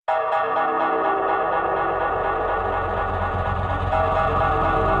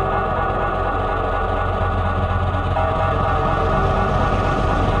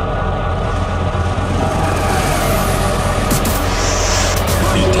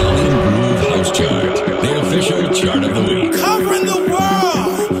Chart of the week. Covering the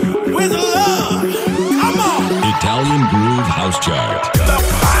world with love. Come on. Italian Groove House Chart. The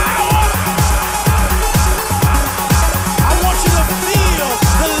power. I want you to feel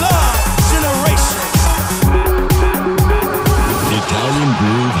the love generation. Italian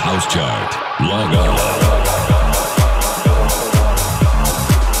Groove House Chart. Log on.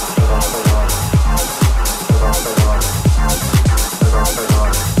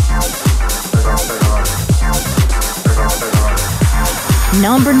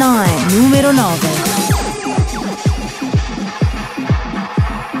 Number 9, numero 9.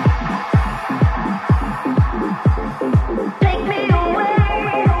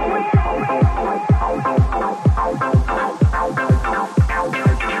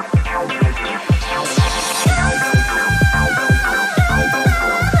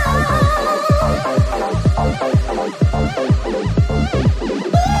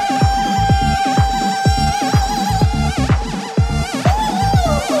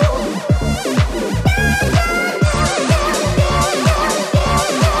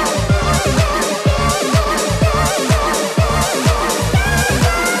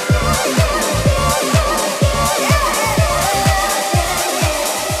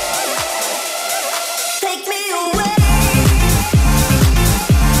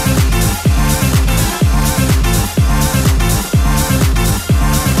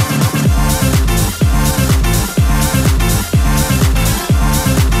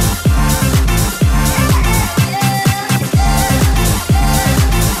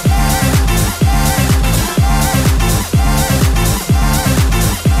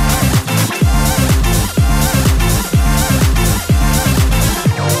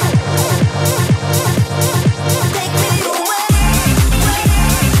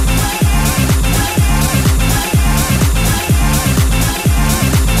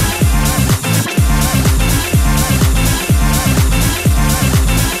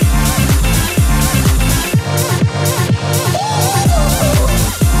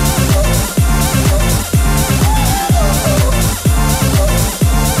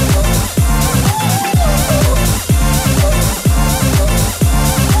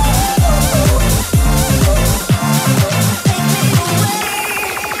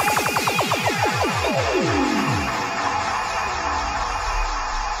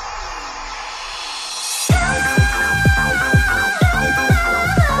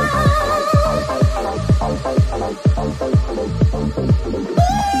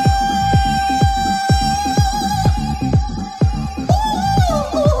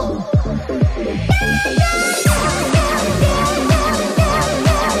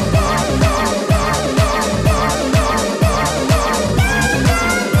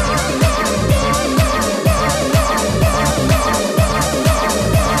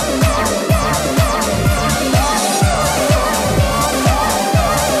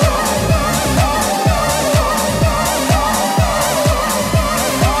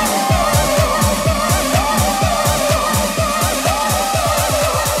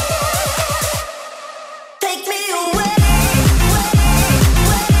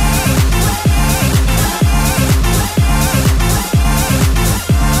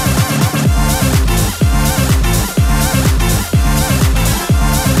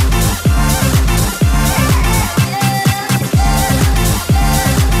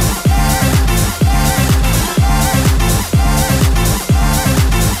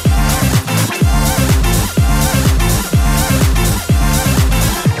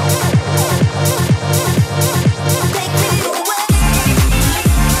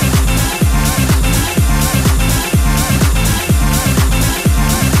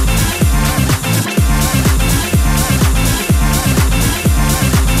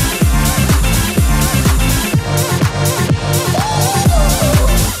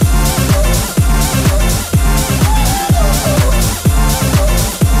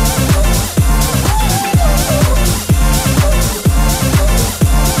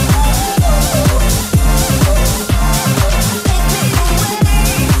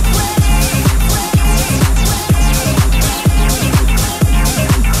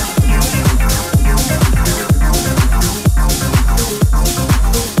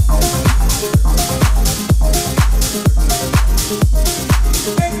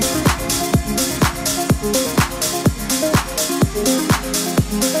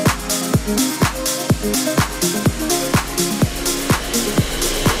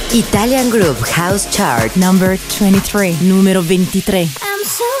 Italian Groove House Chart Number 23, numero 23. I'm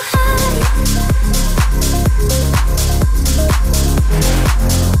so high.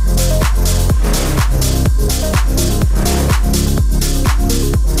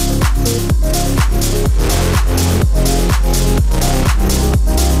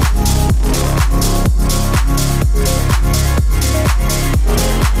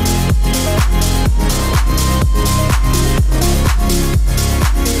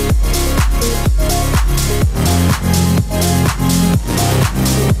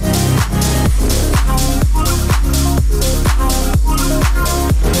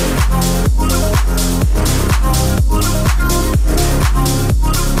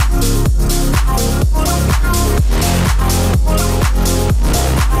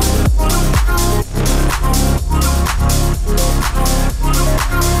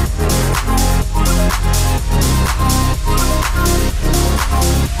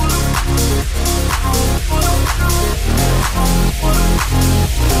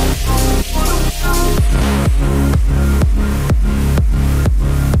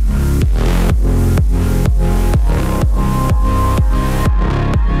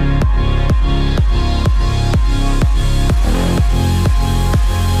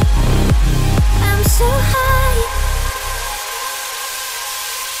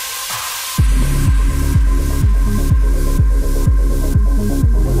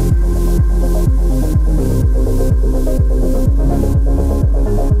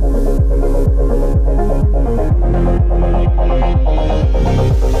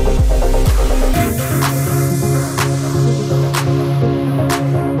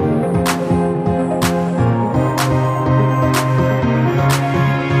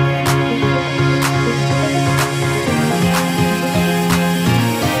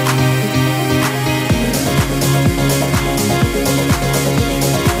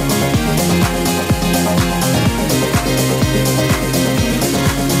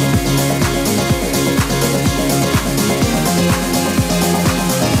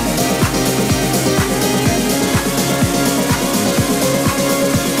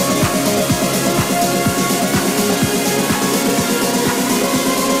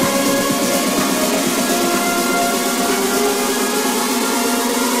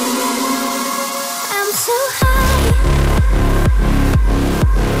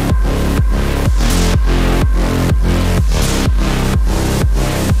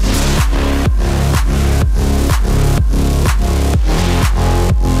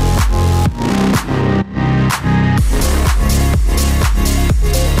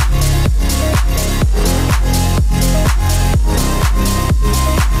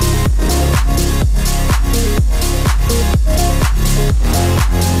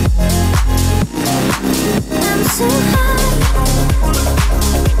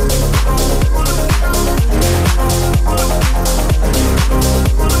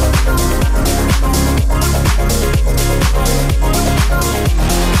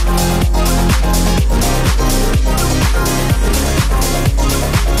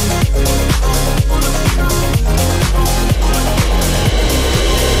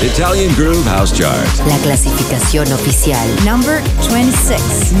 Italian Groove House Chart. La clasificación oficial. Number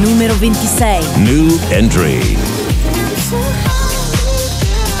 26, numero 26. New entry.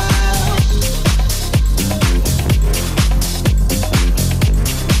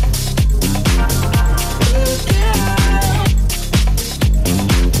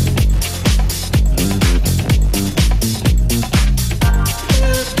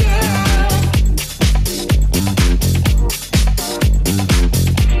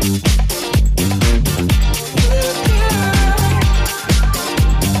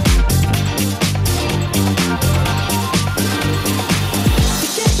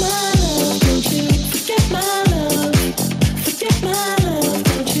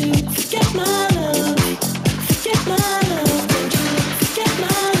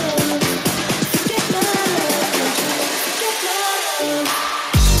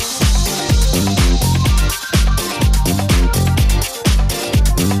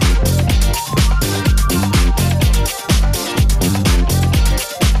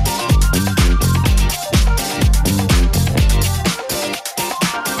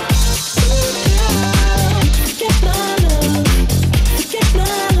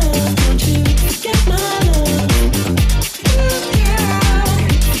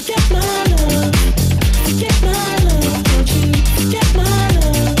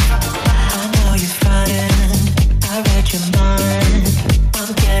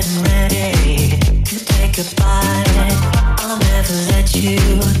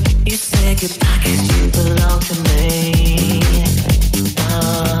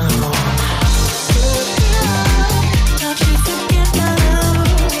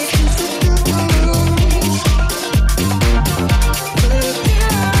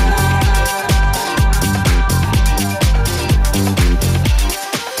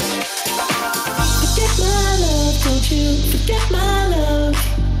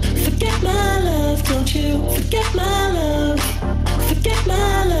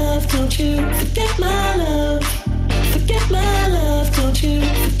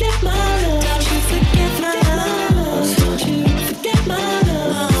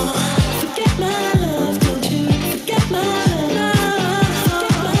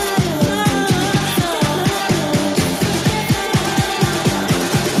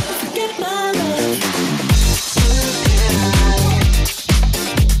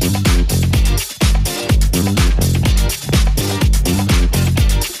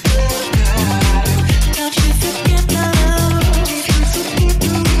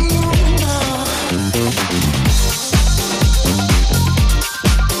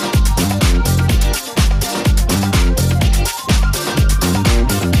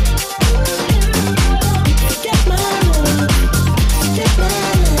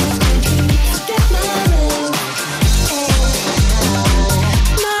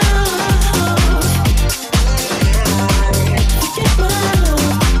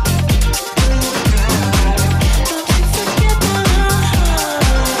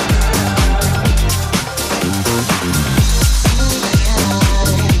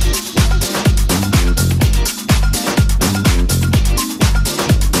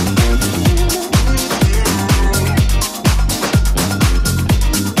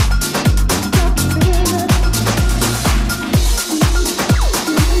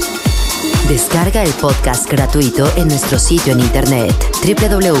 Descarga el podcast gratuito en nuestro sitio en internet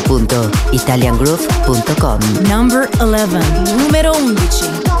www.italiangroove.com. Number 11, numero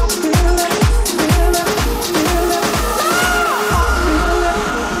 11.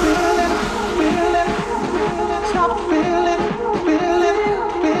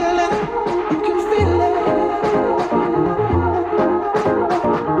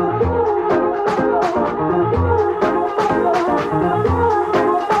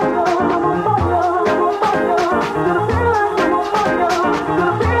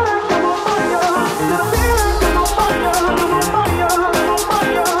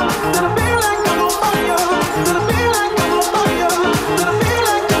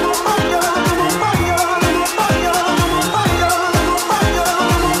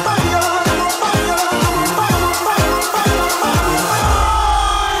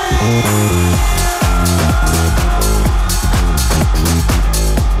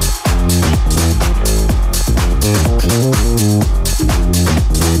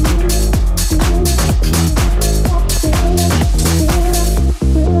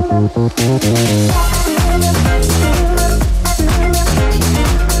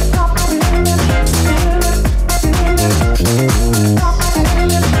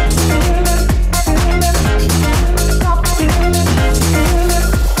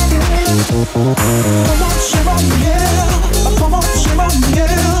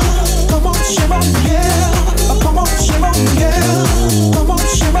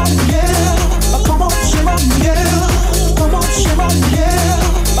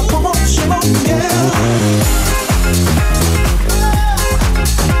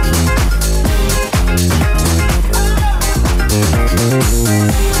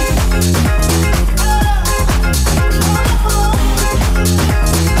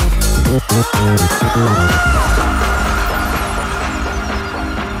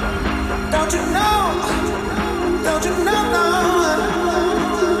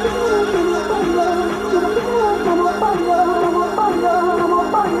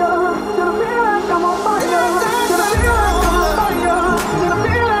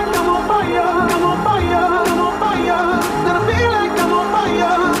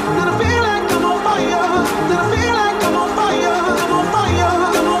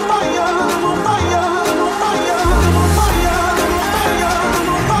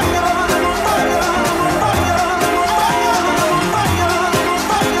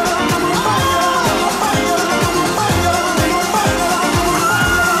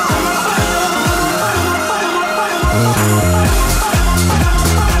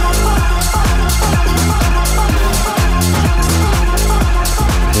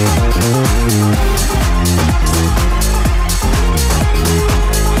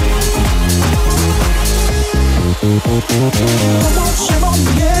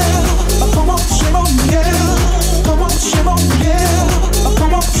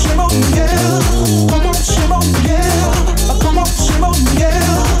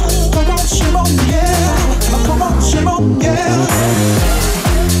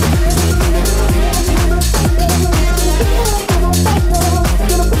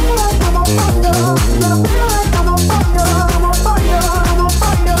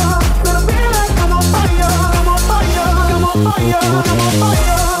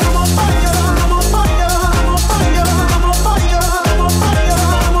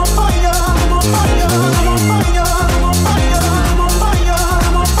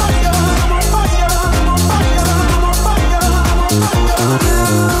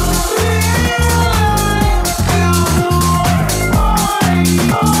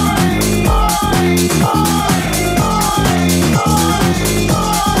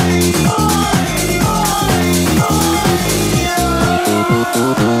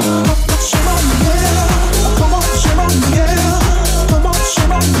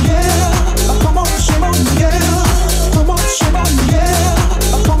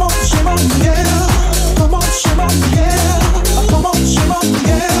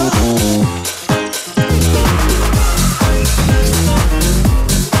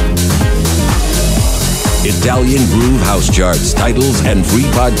 Italian Groove House Charts, titles, and free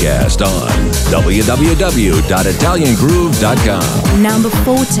podcast on www.italiangroove.com. Number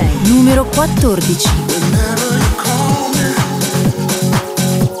 14, numero 14.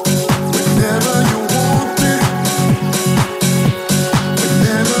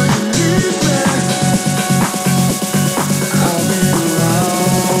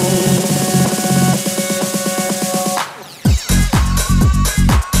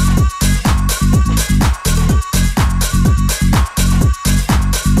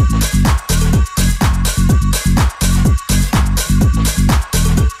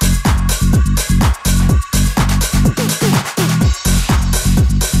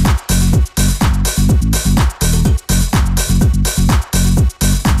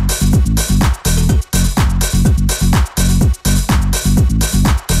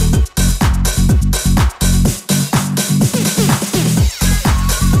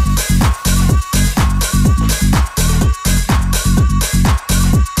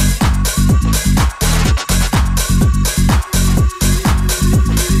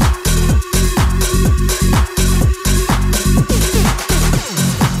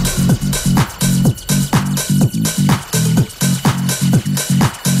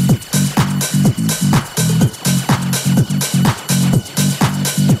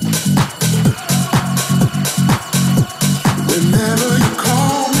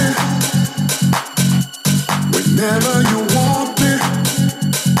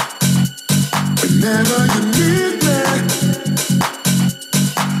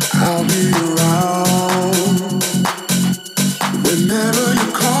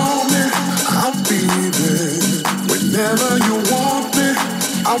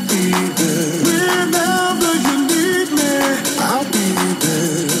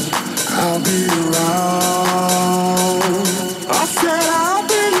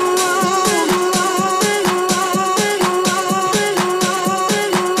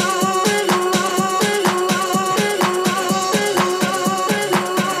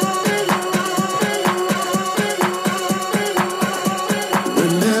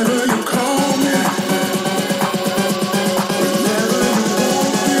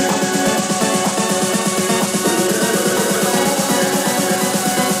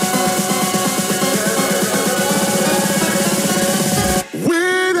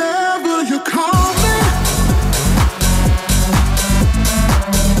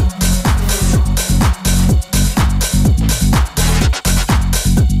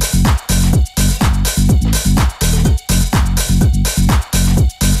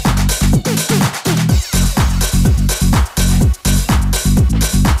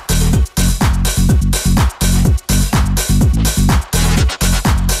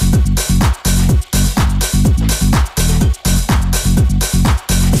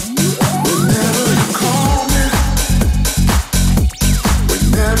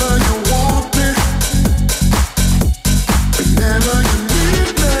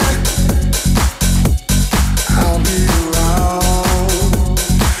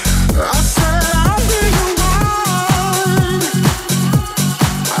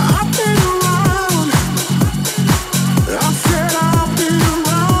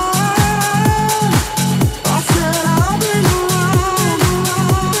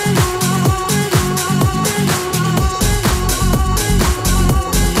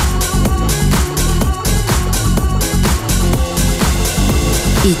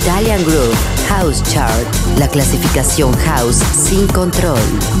 Italian Groove House Chart, la clasificación house sin control.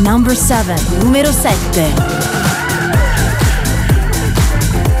 Number 7, numero 7.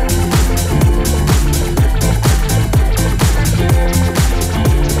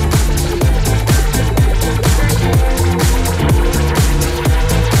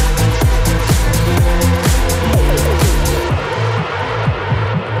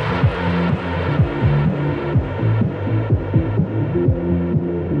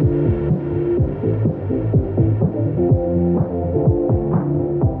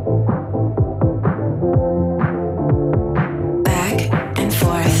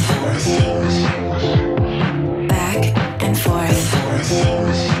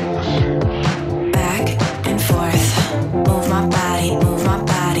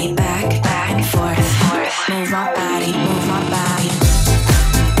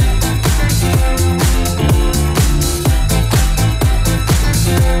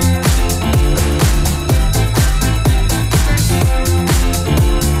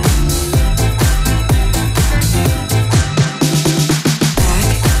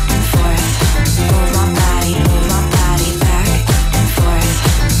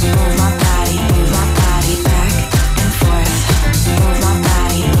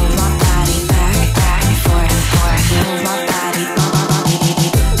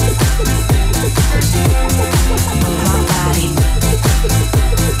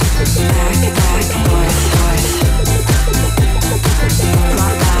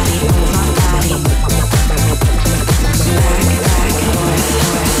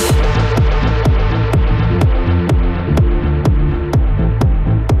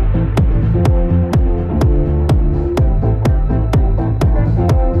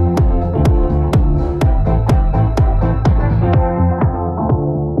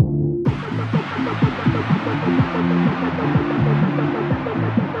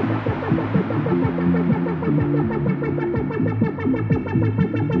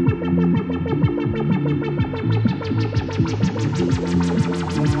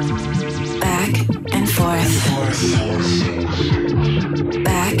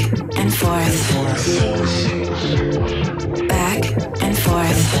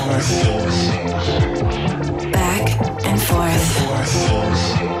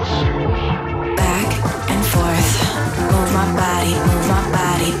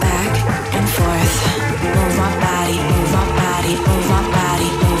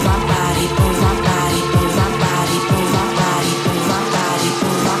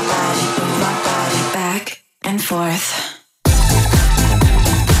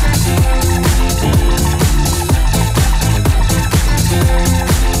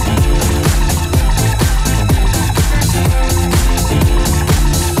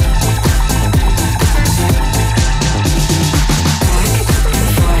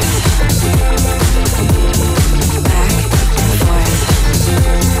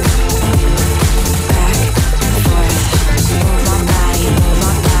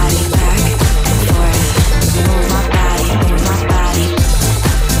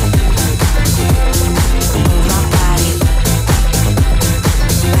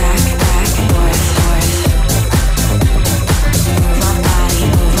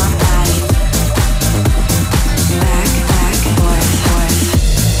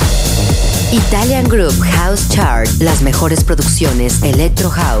 Italian Groove House Chart, las mejores producciones Electro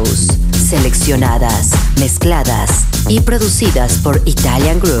House, seleccionadas, mezcladas y producidas por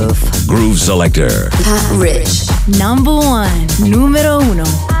Italian Groove. Groove Selector. Rich. Number 1, número 1.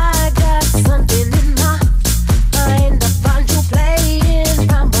 I got something in my mind. I find you playing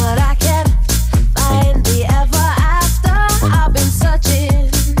around, but I can't find the ever after I've been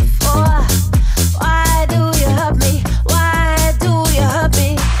searching for. Why do you hurt me? Why do you hurt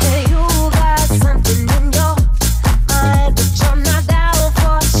me? And you got something in your mind, but you're not down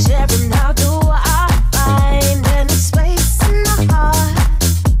for sharing. How do I find any space in the heart?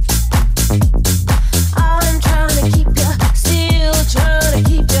 I'm trying to keep you, still trying to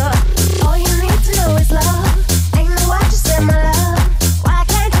keep you. All you need to know is love. Ain't know what you said, my love. Why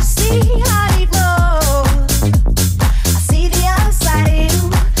can't you see how you know? I see the other side of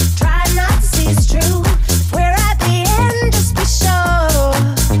you. Try not to see it's true. If we're at the end, just be sure.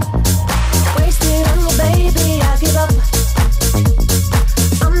 Wasted on you, baby, I give up.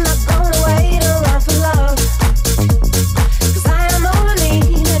 I'm not gonna wait around for love, 'cause I am all I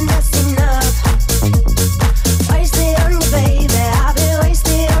need and that's enough. Wasted on you, baby, I've been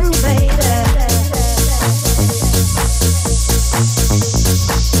wasted on you, baby.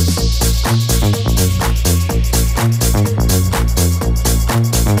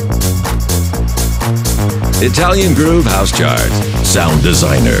 Italian Groove House Chart. Sound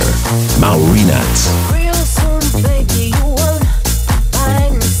designer, Maurinats. Real soon, baby, you won't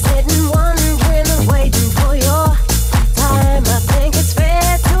find me sitting, wondering and waiting for your time. I think it's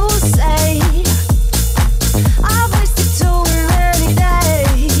fair to say I've wasted too many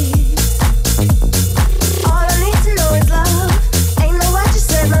days. All I need to know is love. Ain't know what you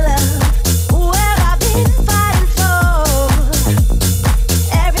said, my love. Who have I been fighting for?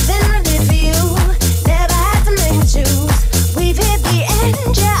 Everything I did for you, never had to make me choose. We've hit the end,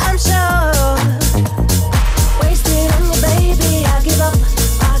 yeah, I'm sure. Wasted on you, baby, I give up,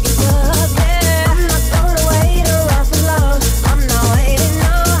 yeah. I'm not gonna wait around for love. I'm not waiting,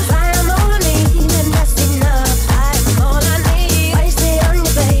 no. I am all I need and that's enough. I am all I need. Wasted on you,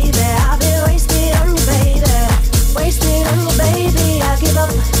 baby, I've been wasted on you, baby. Wasted on you, baby, I give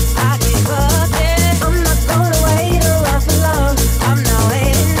up, yeah. I'm not gonna wait around for love. I'm not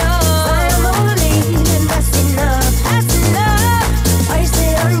waiting, no. I am all I need and that's enough. That's enough.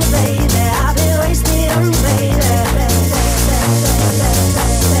 Wasted on you, baby, I've been wasted on you, baby.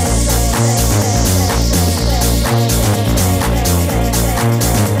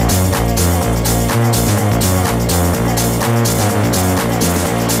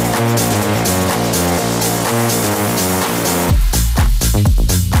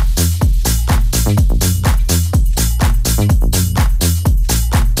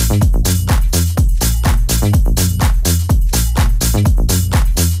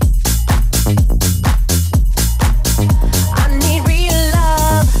 I need real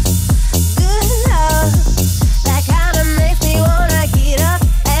love, good love, that kind of makes me wanna get up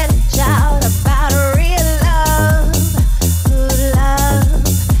and shout about real love, good love,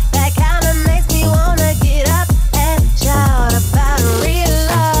 that kind of makes me wanna get up and shout about real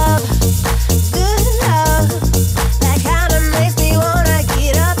love, good love, that kind of makes me wanna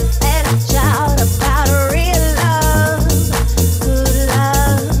get up and shout about real love, good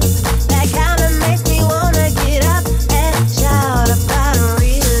love, that kind of makes me wanna get up and shout about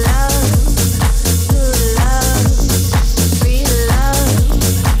real love, good love, real love,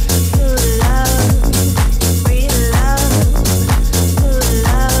 good love, real love, good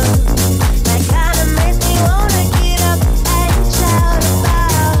love, that kind of makes me wanna get up and shout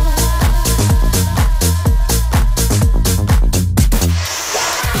about.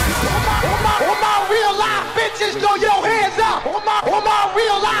 All my real life bitches, throw your hands up. All my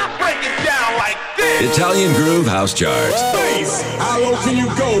real life, break it down like this. Italian Groove House Chart. How low can you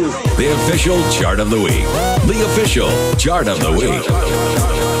go? The official chart of the week. The official chart of the week.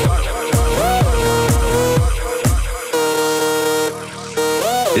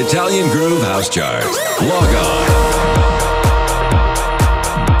 Italian Groove House Chart. Log on.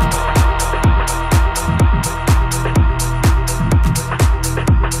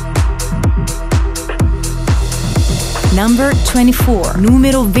 Number 24,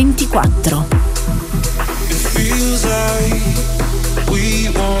 numero 24. Feels like we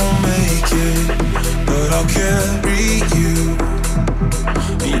won't make it, but I'll carry you.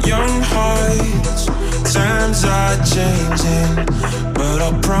 Young hearts, times are changing, but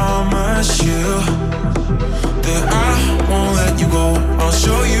I promise you that I won't let you go. I'll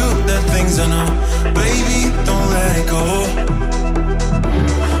show you that things are new, baby, don't let it go.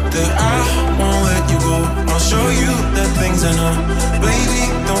 That I won't let you go. I'll show you that things are new, baby,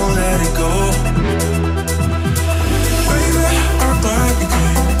 don't let it go.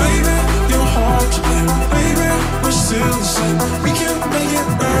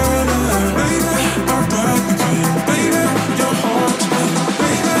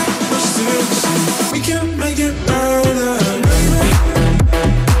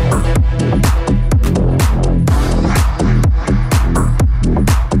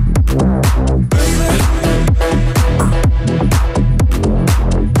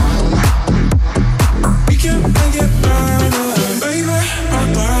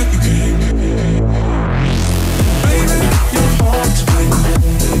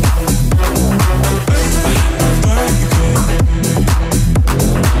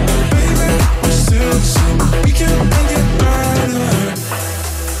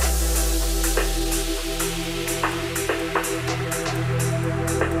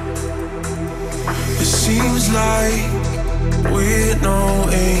 Seems like we're no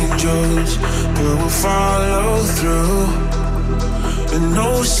angels, but we'll follow through. And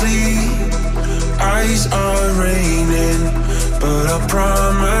no sleep, eyes are raining, but I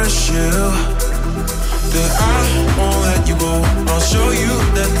promise you that I won't let you go. I'll show you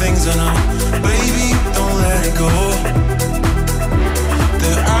the things I know, baby, don't let it go.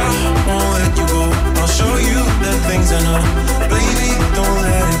 That I won't let you go. I'll show you the things I know, baby, don't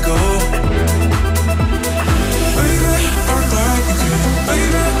let it go. Baby, I'm glad you came.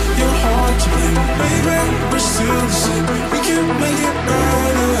 Baby, you're hard to blame. Baby, we're still the same. We can make it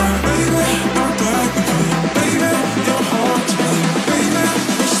better. Baby, I'm glad you came. Baby, you're hard to blame. Baby,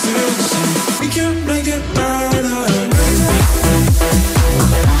 we're still the same. We can make it better.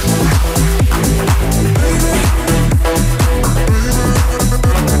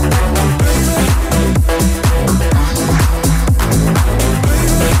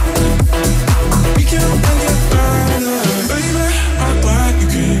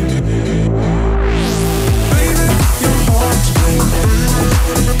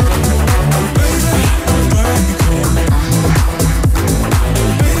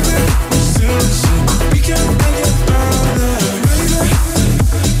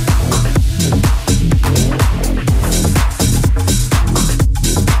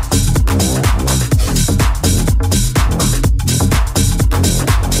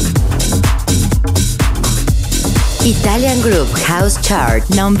 Italian Group House Chart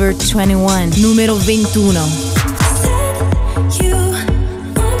Number 21, numero 21.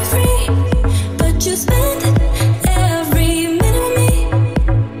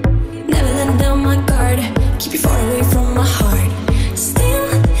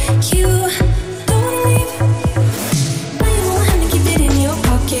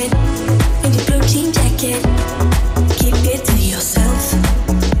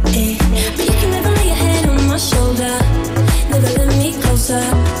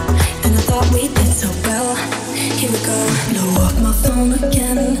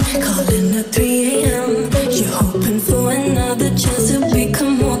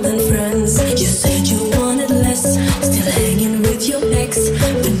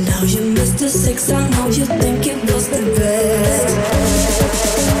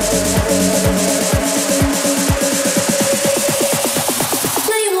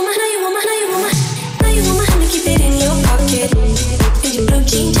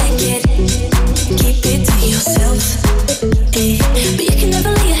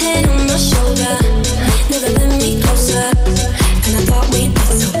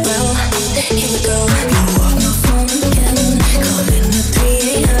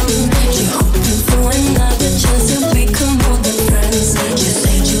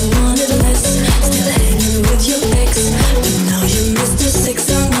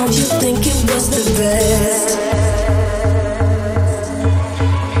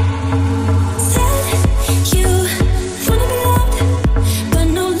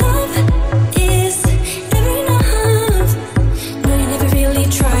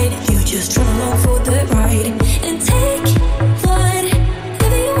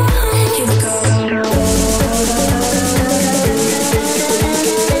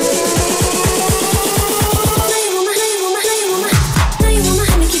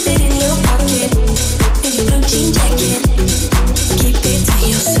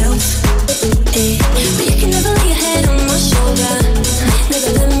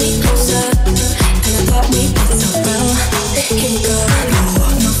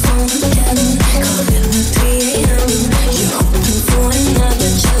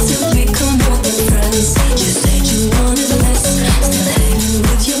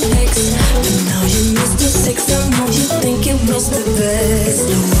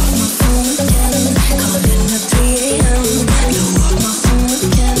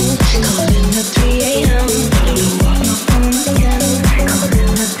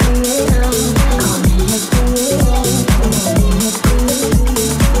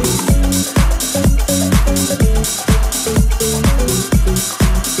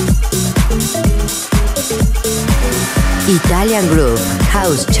 Italian Group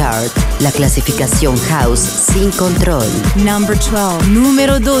House Chart, la clasificación house sin control. Number 12,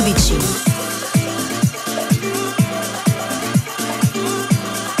 numero 12.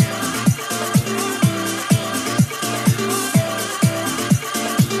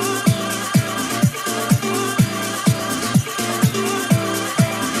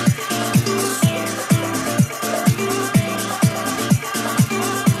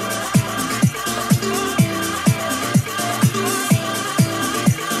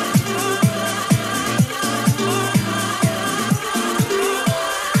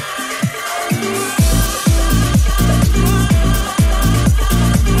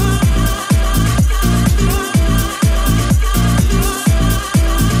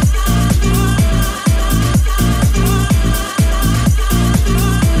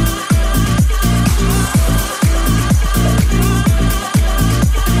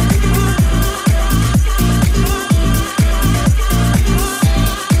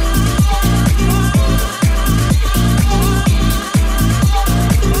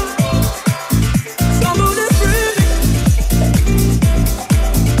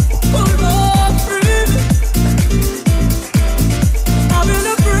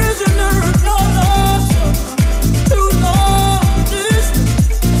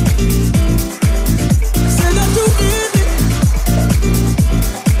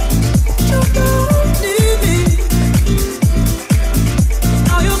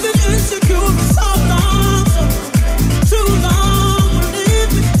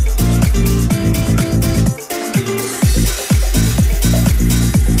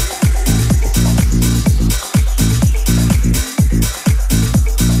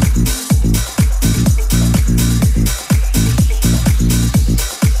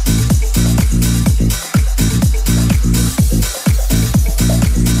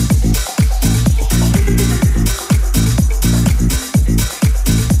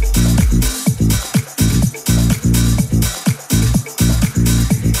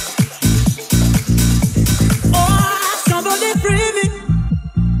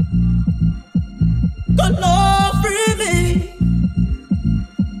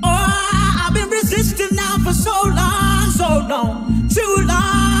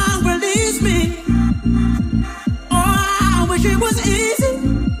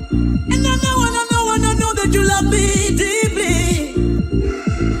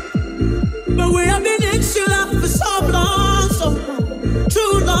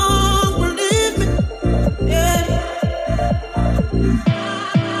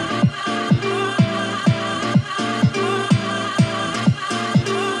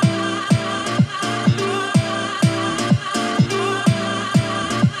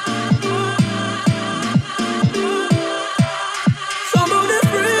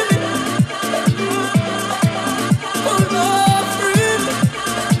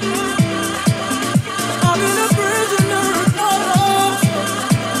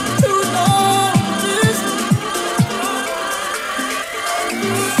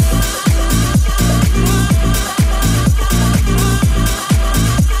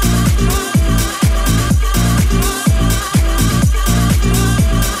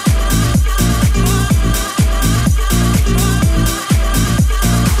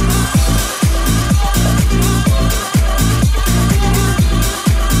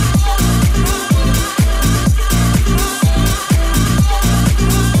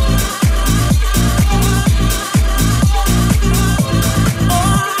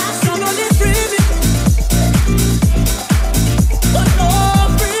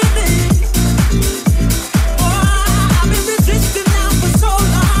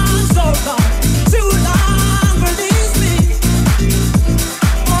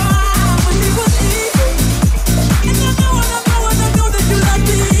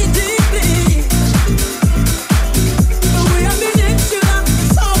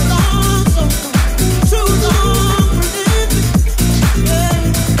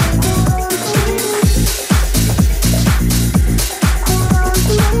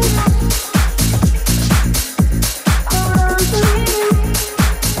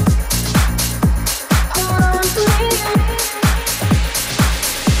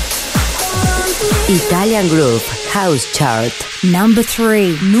 Italian Groove House Chart. Number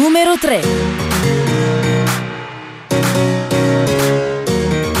 3. Numero 3.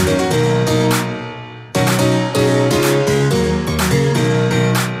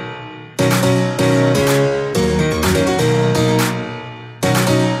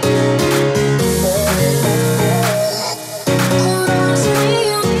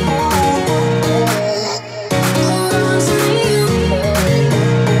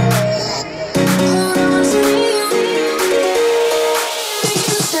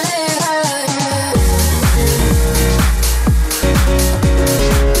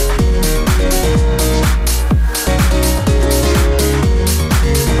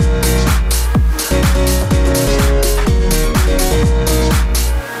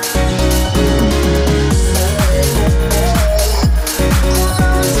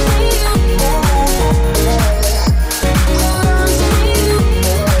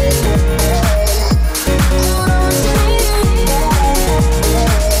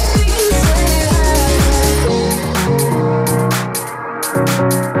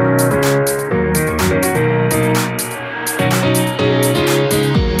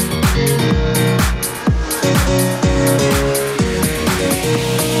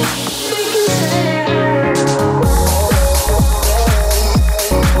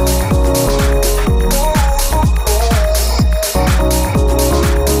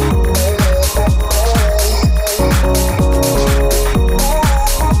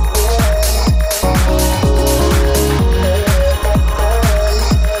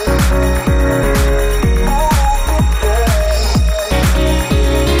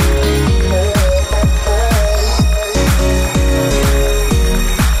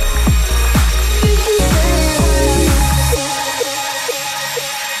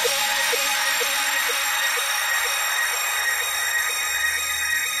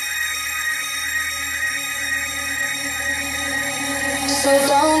 So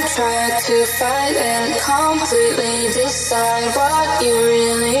don't try to fight and completely decide what you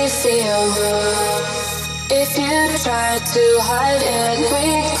really feel. If you try to hide it,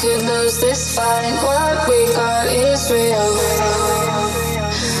 we could lose this fight. What we got is real.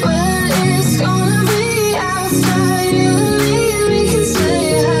 Well, it's gonna be outside you and me, we can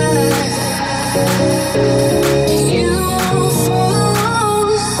stay high. You won't fall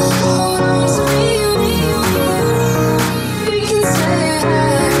alone. Hold on to me. We can stay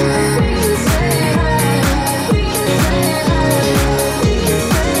high. We can stay high. We can stay high.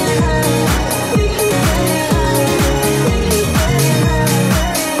 We can stay high. We can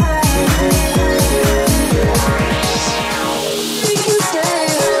stay high. We can stay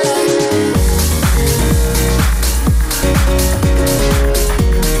high.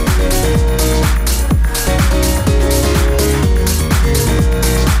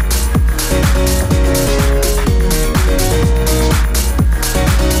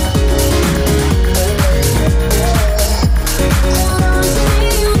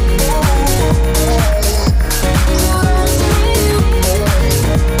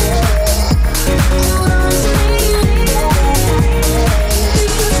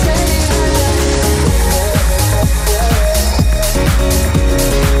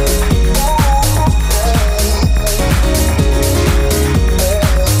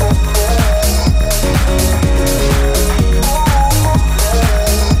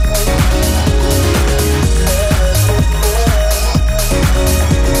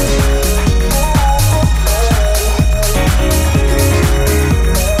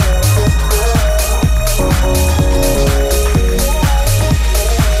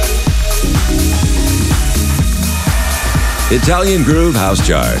 Italian Groove House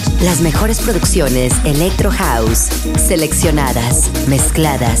Chart. Las mejores producciones Electro House, seleccionadas,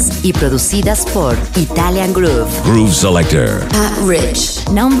 mezcladas y producidas por Italian Groove. Groove Selector. Pat Rich.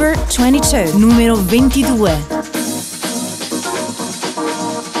 Number 22. Numero 22.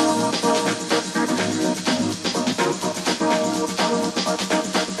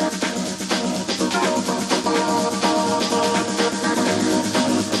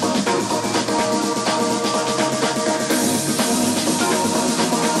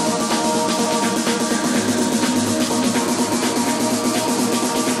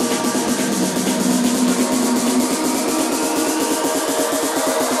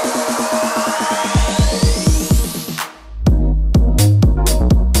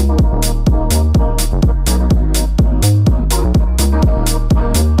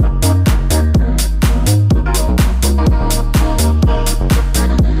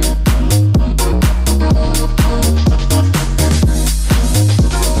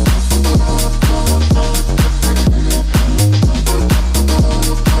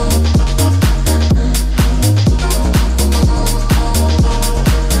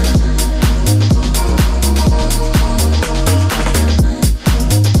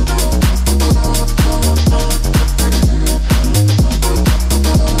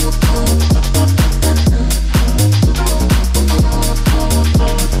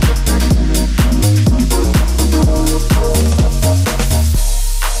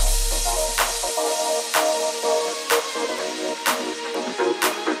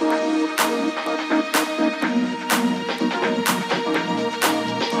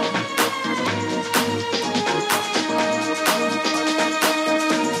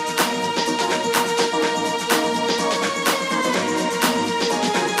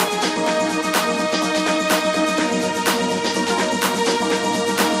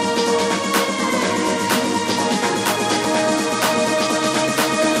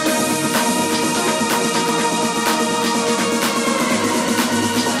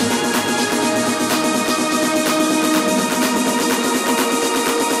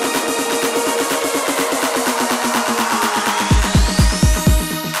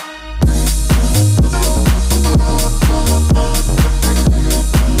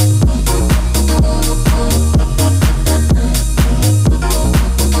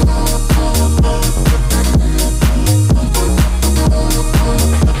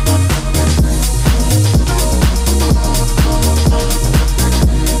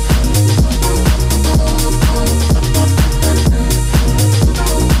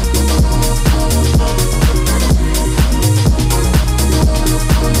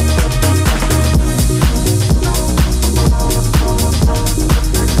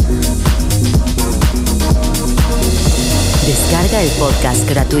 Descarga el podcast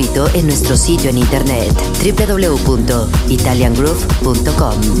gratuito en nuestro sitio en internet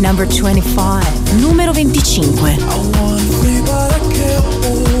www.italiangroove.com. Number 25. Numero 25.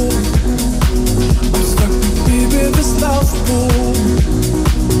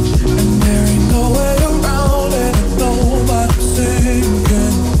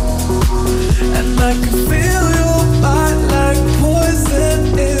 I can feel your bite like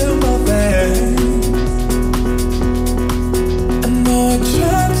poison in my veins. And though I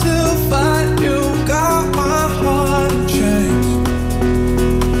try to fight, you got my heart in chains.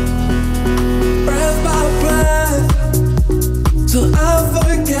 Breath by breath, till I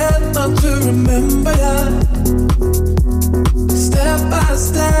forget not to remember ya. Step by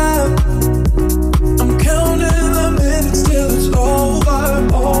step, I'm counting the minutes till it's over,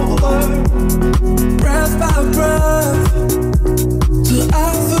 over. Breath by breath, till I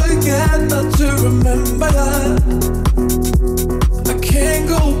forget not to remember that. I can't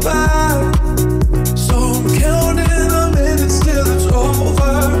go back, so I'm counting the minutes till it's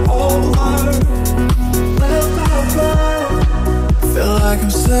over, over. Breath by breath, feel like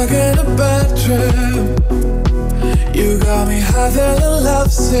I'm stuck in a bad trip. You got me higher than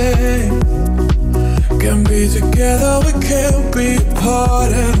love sick. Can't be together, we can't be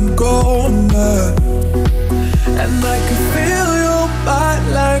apart, and I'm going back. And I can feel your bite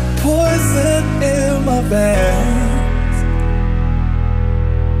like poison in my veins.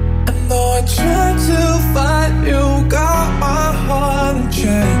 And though I try to fight, you got my heart in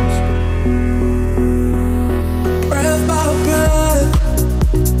chains. Breath by breath,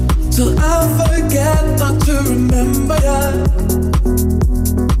 till I forget not to remember ya.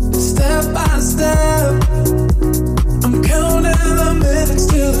 Step by step, I'm counting the minutes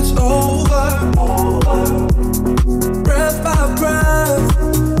till it's over, over. Breath by breath,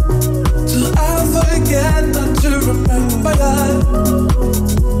 till I forget not to remember that.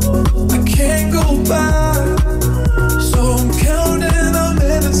 I can't go back, so I'm counting the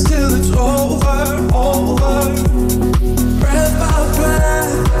minutes till it's over, over. Breath by breath.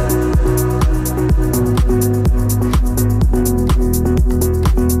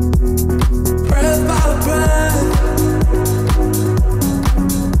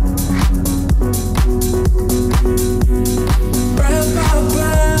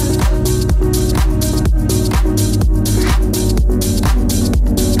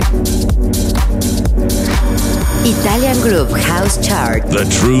 Italian Groove House Chart. The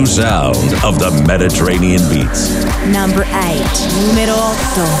true sound of the Mediterranean beats. Number 8. Numero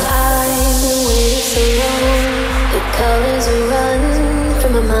 8. I've been waiting so long. The colors are running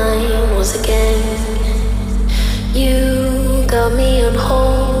from my mind once again. You got me on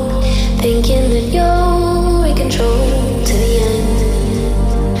hold, thinking that you're in control to the end.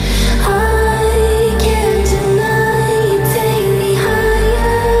 I can't deny you take me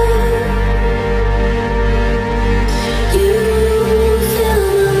higher. You fill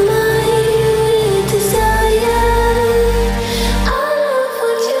my mind with desire. I love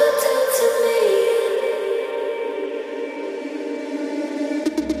what you do to me.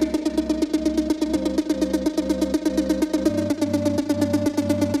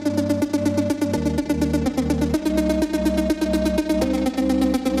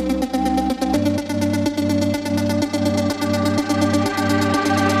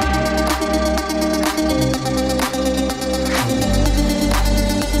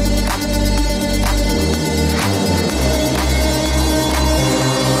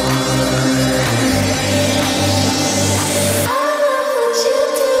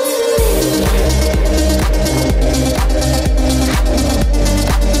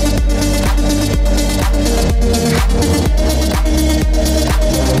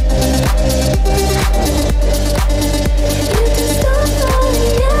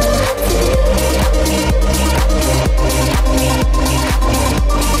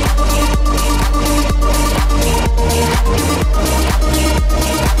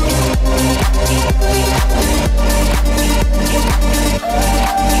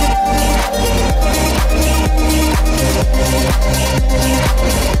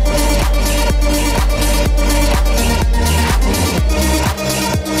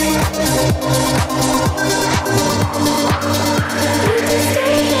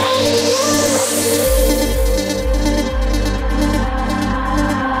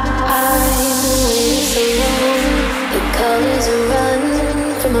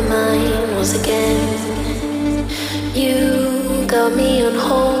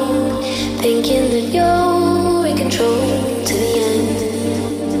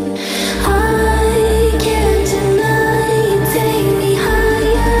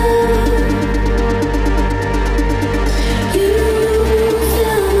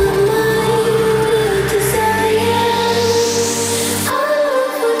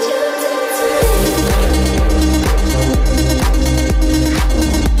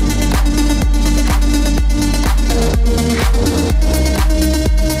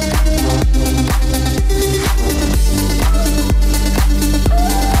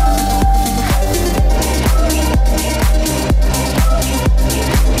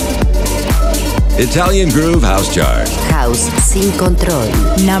 Italian Groove House Chart. House sin control.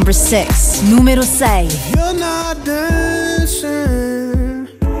 Number 6, numero 6. You're not dancing.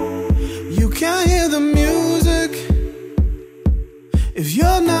 You can't hear the music. If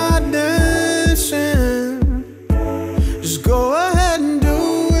you're not dancing, just go ahead and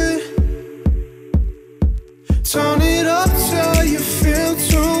do it. Turn it up till you feel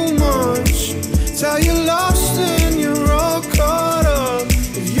too much, till you're lost and you're all caught up.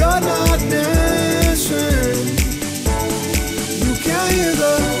 If you're not dancing, you can't hear the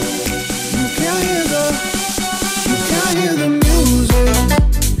music.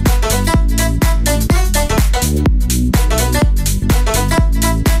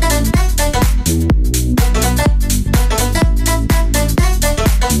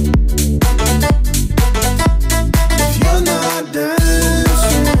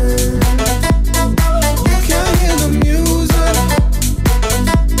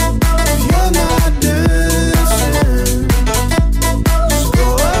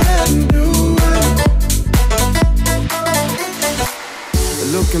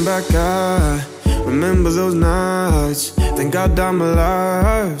 Back, I remember those nights. Thank God I'm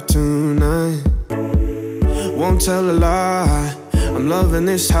alive tonight. Won't tell a lie, I'm loving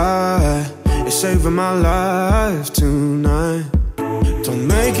this high. It's saving my life tonight. Don't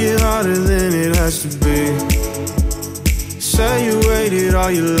make it harder than it has to be. Say you waited all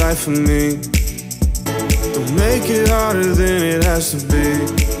your life for me. Don't make it harder than it has to be.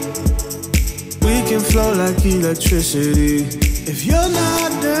 We can flow like electricity. If you're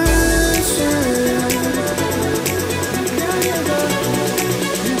not dancing,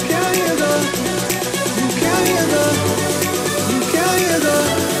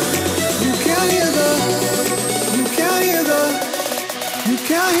 you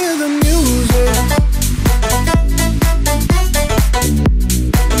can't hear the music.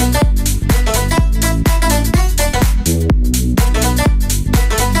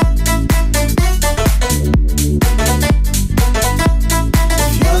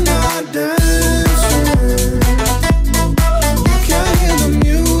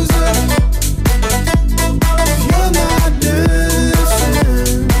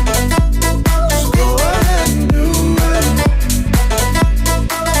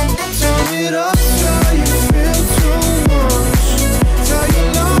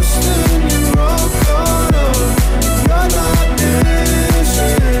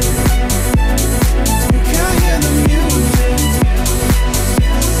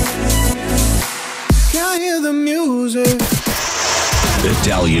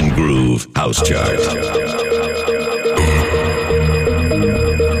 Italian Groove House Chart.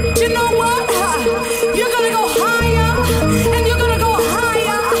 You know what? You're gonna go higher, and you're gonna go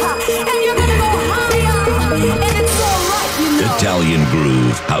higher, and you're gonna go higher, and it's alright, you know. Italian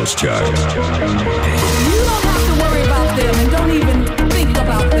Groove House Chart. You don't have to worry about them, and don't even think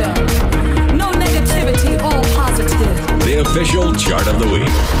about them. No negativity, all positive. The official chart of the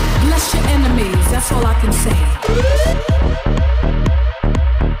week. Bless your enemies, that's all I can say.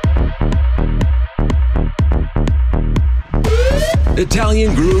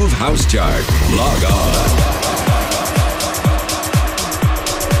 Italian Groove House Chart. Log on.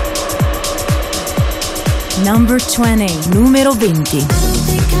 Number 20, numero 20.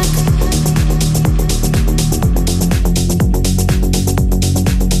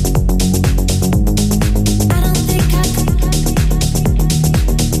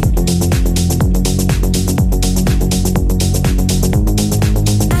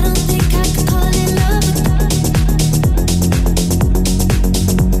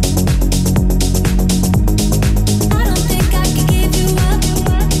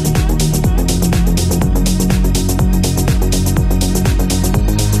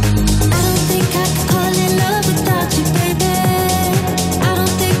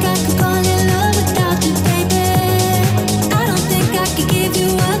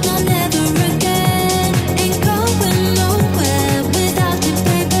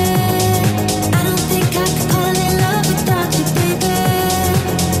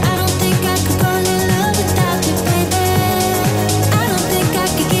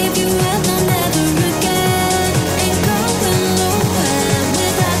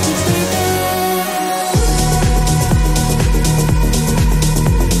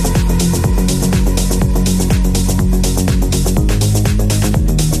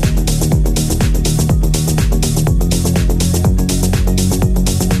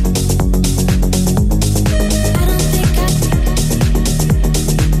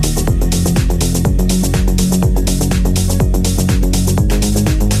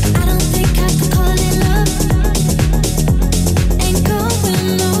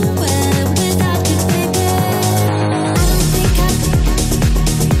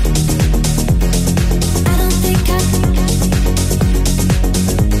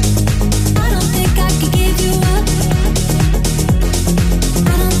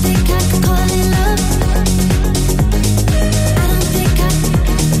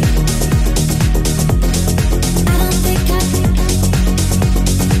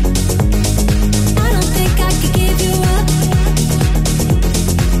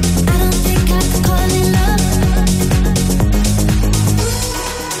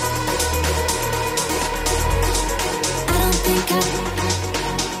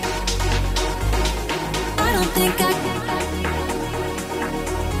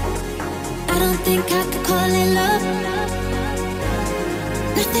 think I could call it love.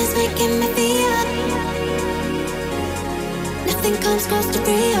 Nothing's making me feel. Nothing comes close to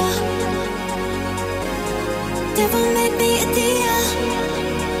real. Devil made me a deal.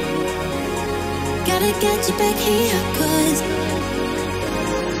 Gotta get you back here, 'cause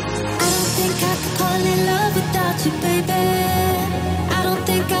I don't think I could call it love without you, baby. I don't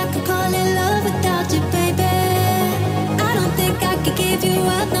think I could call it love without you, baby. I don't think I could give you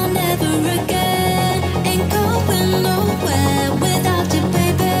up, no, never again. Ain't going nowhere without you,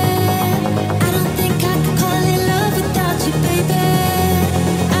 baby. I don't think I could call it love without you, baby.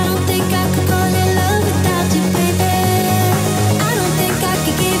 I don't think I could call it love without you, baby. I don't think I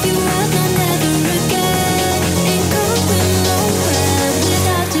could give you up, no, never again. Ain't going nowhere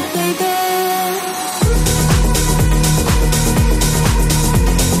without you, baby.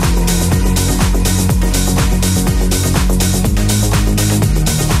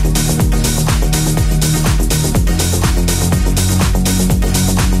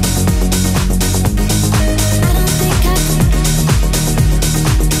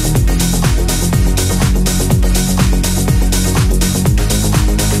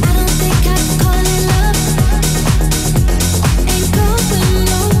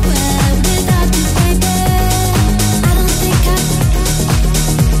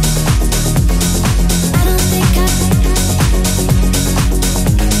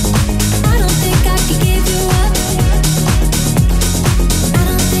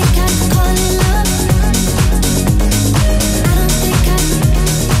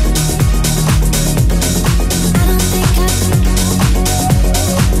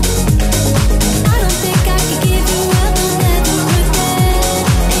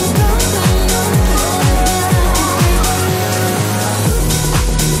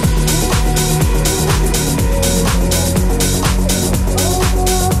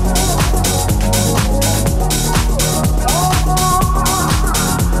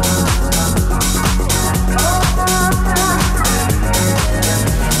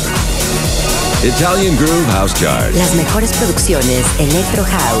 Italian Groove House Chart. Las mejores producciones Electro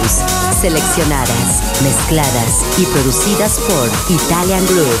House, seleccionadas, mezcladas y producidas por Italian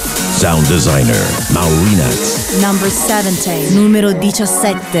Groove. Sound designer, Maurinat. Number 70, numero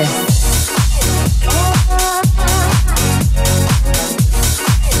 17.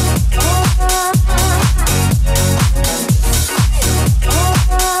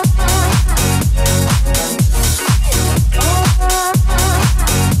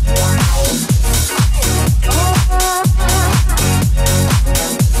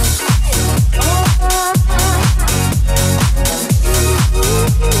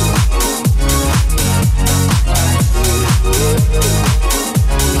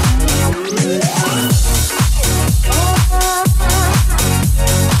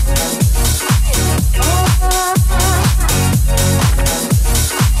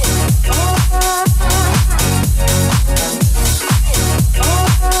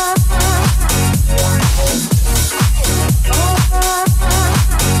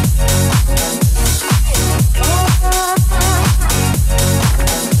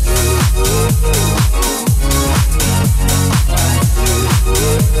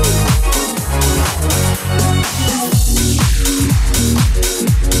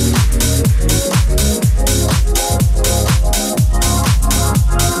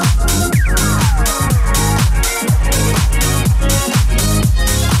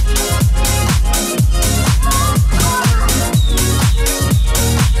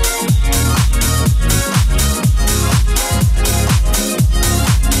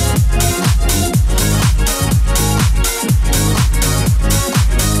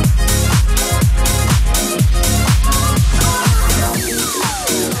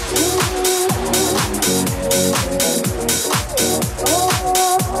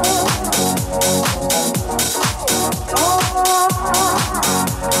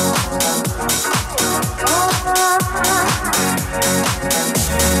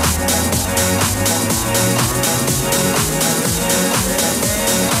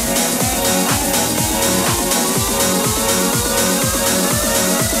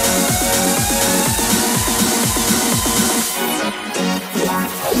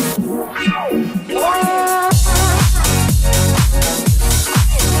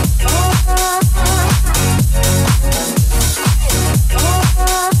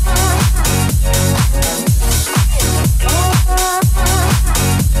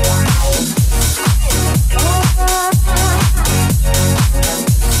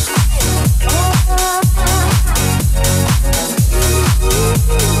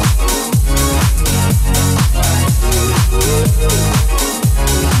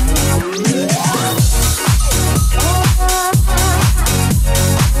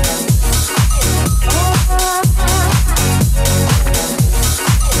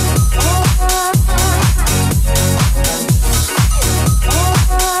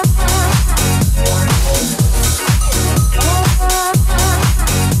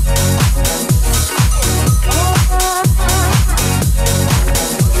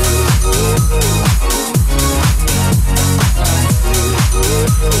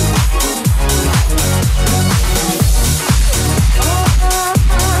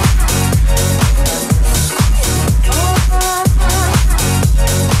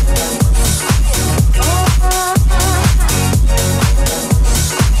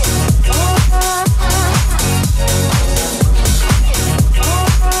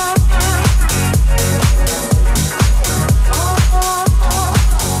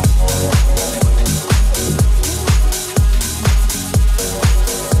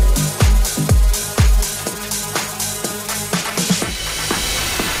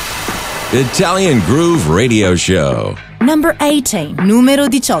 Italian Groove Radio Show. Number 18, numero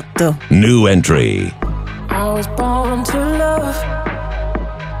 18. New entry. I was born to love,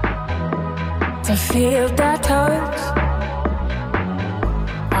 to feel that touch.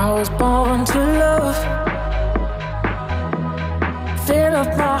 I was born to love, fill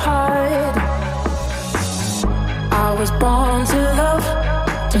up my heart. I was born to love,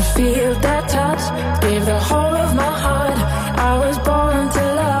 to feel that touch, give the whole of my heart. I was born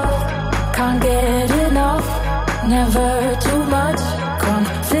to love, can't get enough, never too much. Come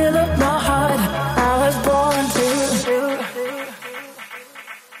fill up my heart.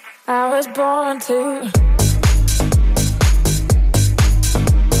 I was born to.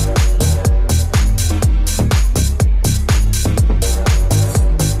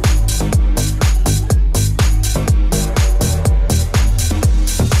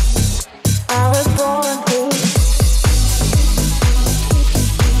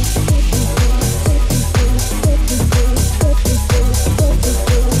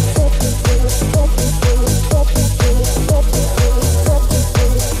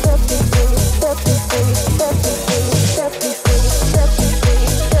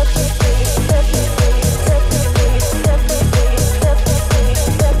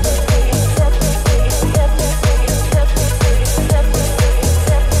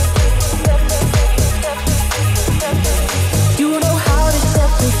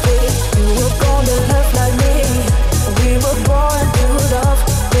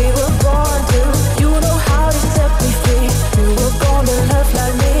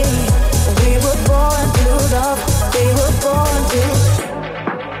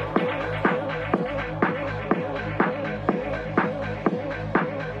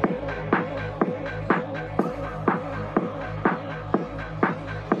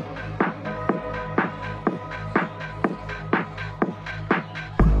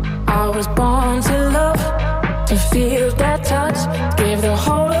 I was born to love, to feel that touch, give the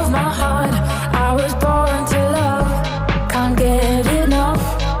whole of my heart. I was born to love, can't get enough,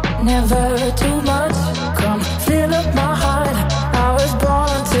 never too much. Come fill up my heart. I was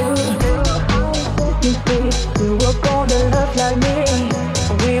born to. You were born to love like me.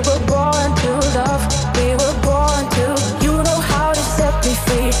 We were born to love. We were born to. You know how to set me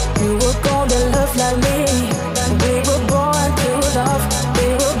free. You were born to love like me. We were born to love. We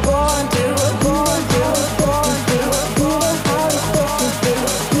were born to. Born to. Born to. You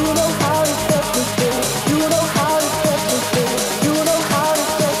know how to set me free. You know how to set me free. You know how to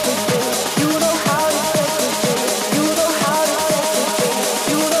set me free. You know how to set me free. You know how to set me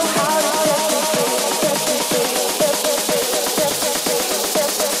free. You know how to set me free. You know how to set me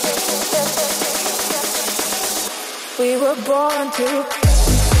free. We were born to.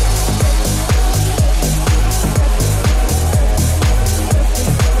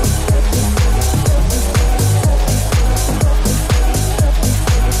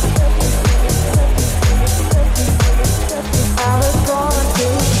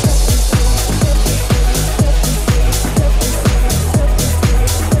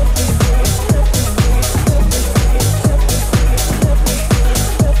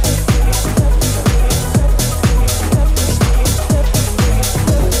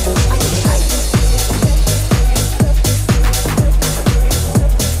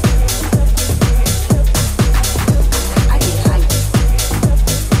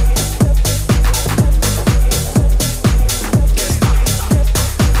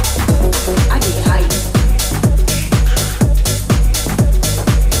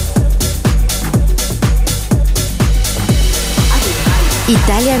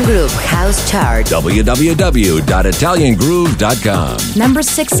 Italian Groove House Chart. www.italiangroove.com. Number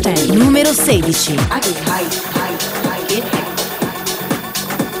 16, numero 16. I get hype, hype, I get hype.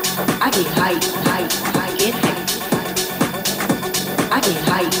 I get hype, hype, I get hype. I get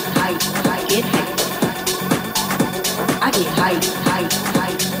hype, hype, I get hype. I get hype, hype, hype,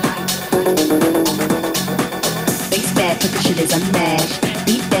 hype. Bass bad, put the shit is unmatched.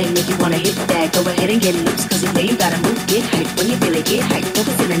 Beat bang if you wanna hit that. Go ahead and get loose, cause you know you gotta move. Get hype when you feel it, get hype.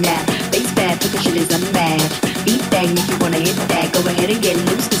 Focus in on that. Bass bad, put the shit is unmatched. Beat bang if you wanna hit that. Go ahead and get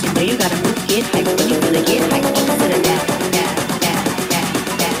loose, cause you know you gotta move. Get hype when you feel it, get hype. Focus in on that.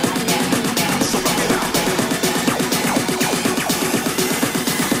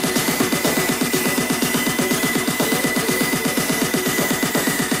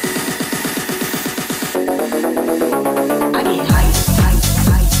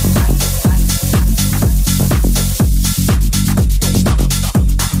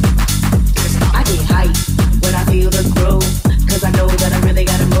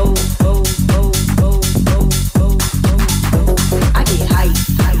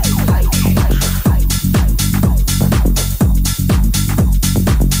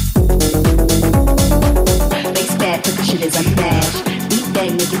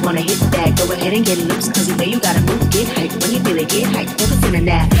 and get loose, cause you know you gotta move, get hype. When you feel it, get hype, focus in the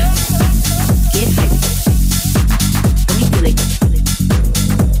nap. Get hype. When you feel it,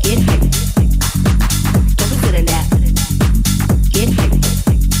 get hype. Focus in the nap. Get hype.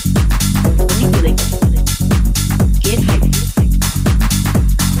 When you feel it, get hype.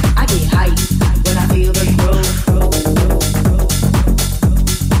 I get hype when I feel the groove.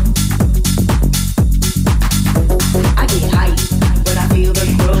 I get hype when I feel the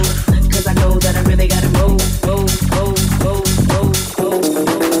groove, cause I know that I really gotta move, move, move, move, move, move.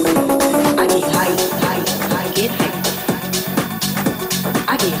 I get hype, hype, I get hype.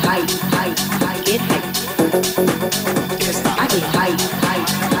 I get hype, hype, I get hype. I get hype, hype,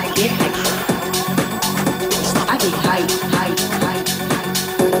 I get hype. I get hype, hype, hype.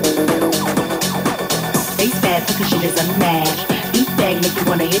 Face bad, percussion is unmatched. Beat bag, make you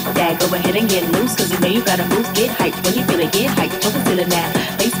wanna hit that. Go ahead and get loose, cause you know you gotta move, get hype. When you feel it, get hype, focus till it now.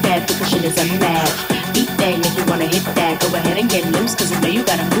 Face bad, percussion is unmatched. Beat bag, make you wanna hit that. Go ahead and get loose, cause you know you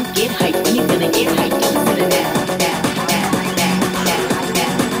gotta move, get hype. When you feel it, get hype, focus till it now.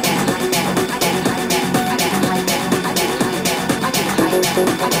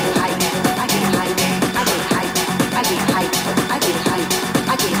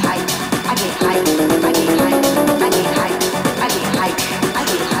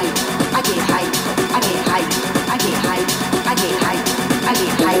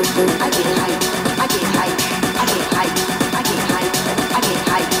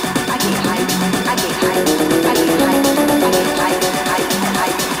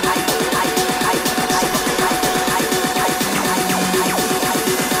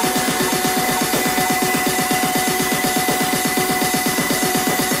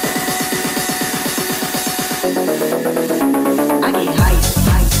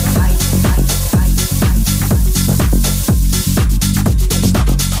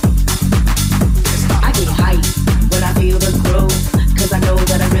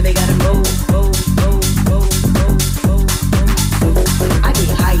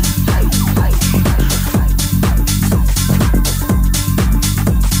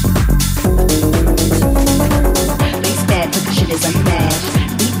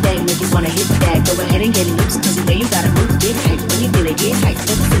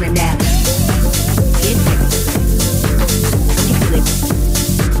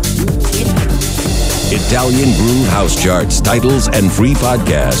 Italian Groove House Charts, titles, and free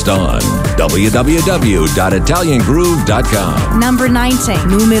podcast on www.italiangroove.com. Number 19,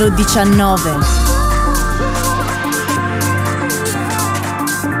 numero 19.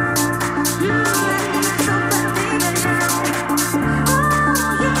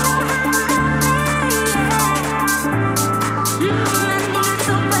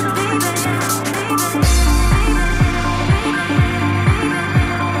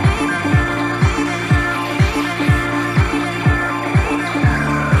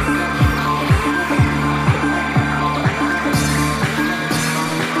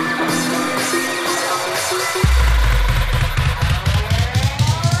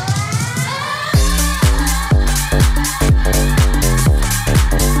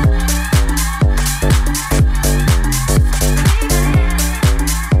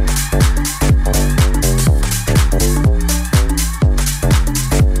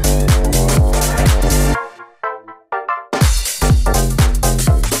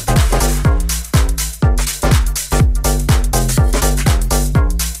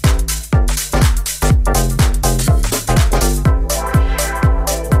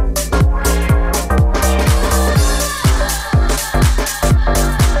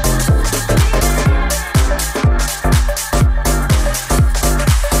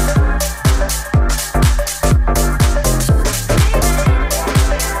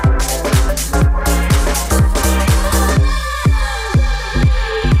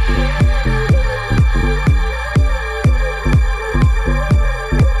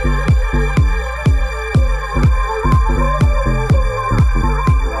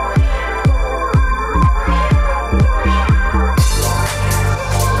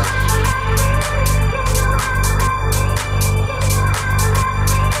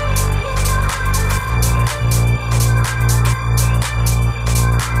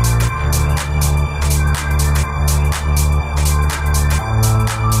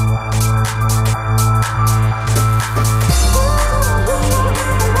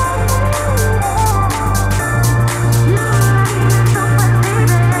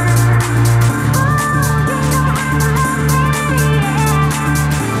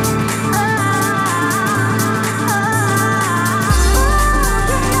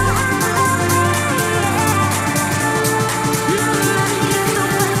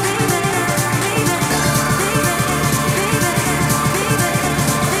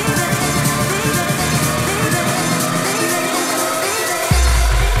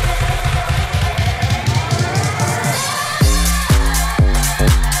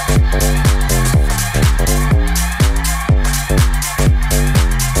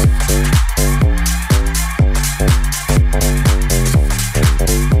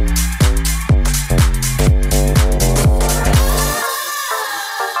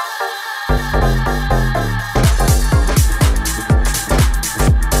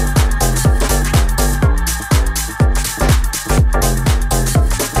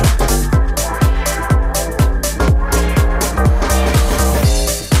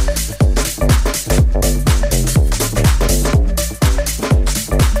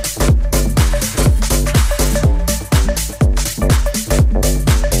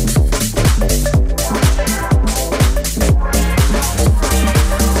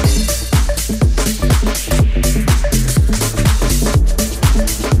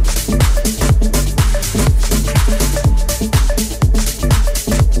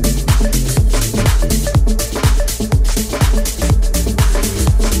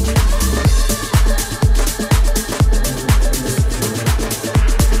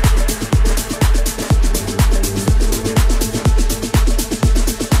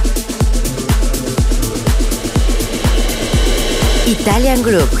 Italian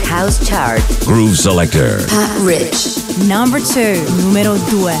Group House Chart. Groove Selector. Pat Rich. Number 2, numero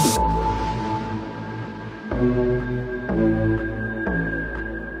 2.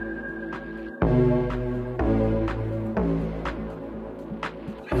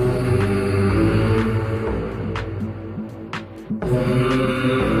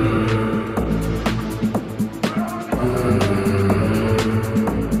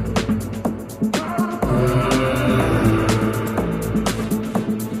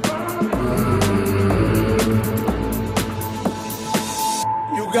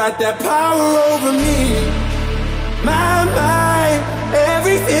 Got that power over me, my mind.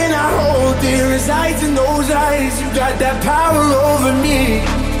 Everything I hold dear resides in those eyes. You got that power over me,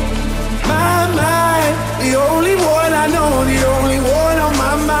 my mind. The only one I know, the only one on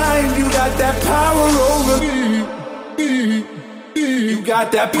my mind. You got that power over me. You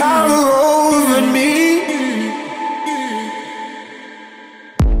got that power over me.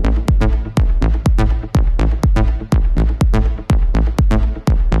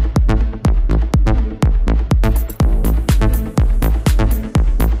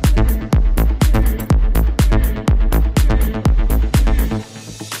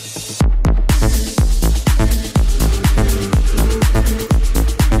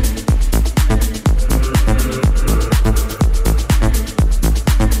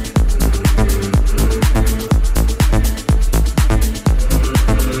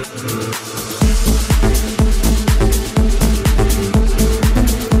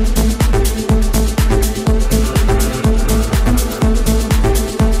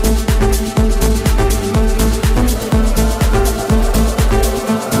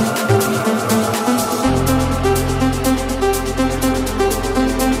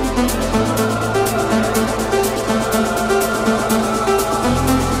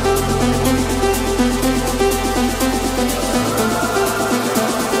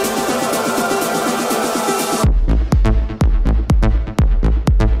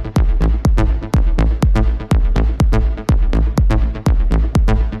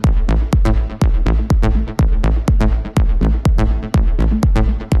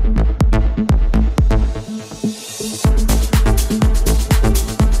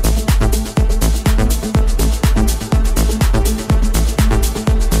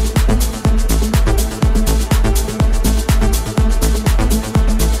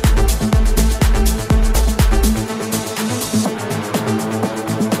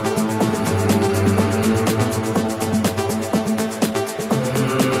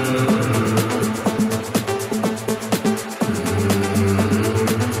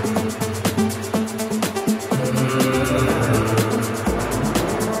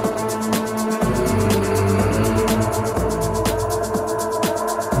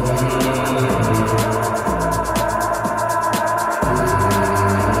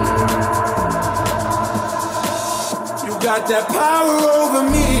 got that power over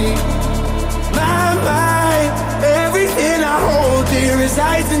me. My mind, everything I hold dear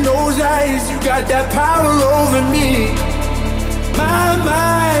resides in those eyes. You got that power over me. My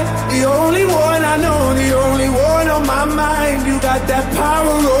mind, the only one I know, the only one on my mind. You got that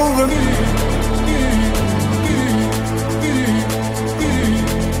power over me.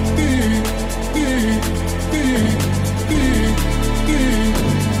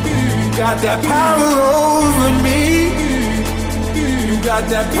 You got that power over me. You got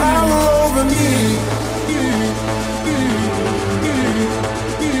that power over me.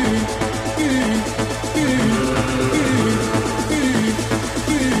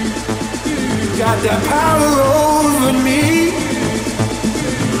 You got that power over me.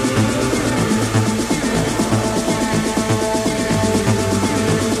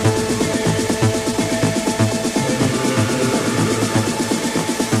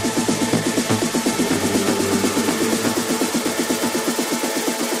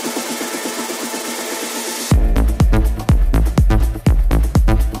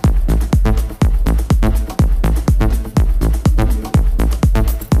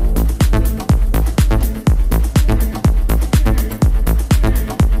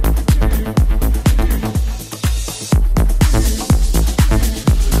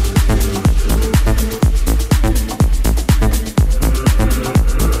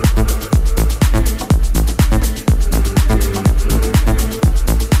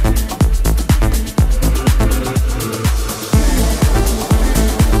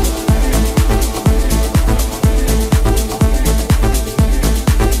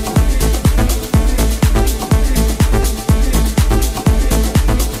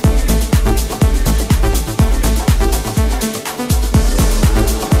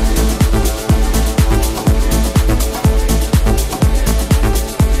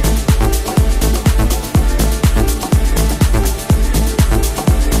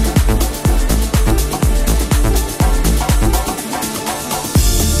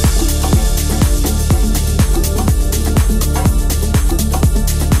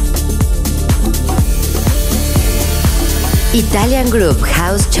 Italian Group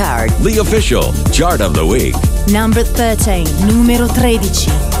House Chart. The official chart of the week. Number 13, numero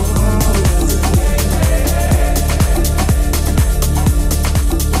 13.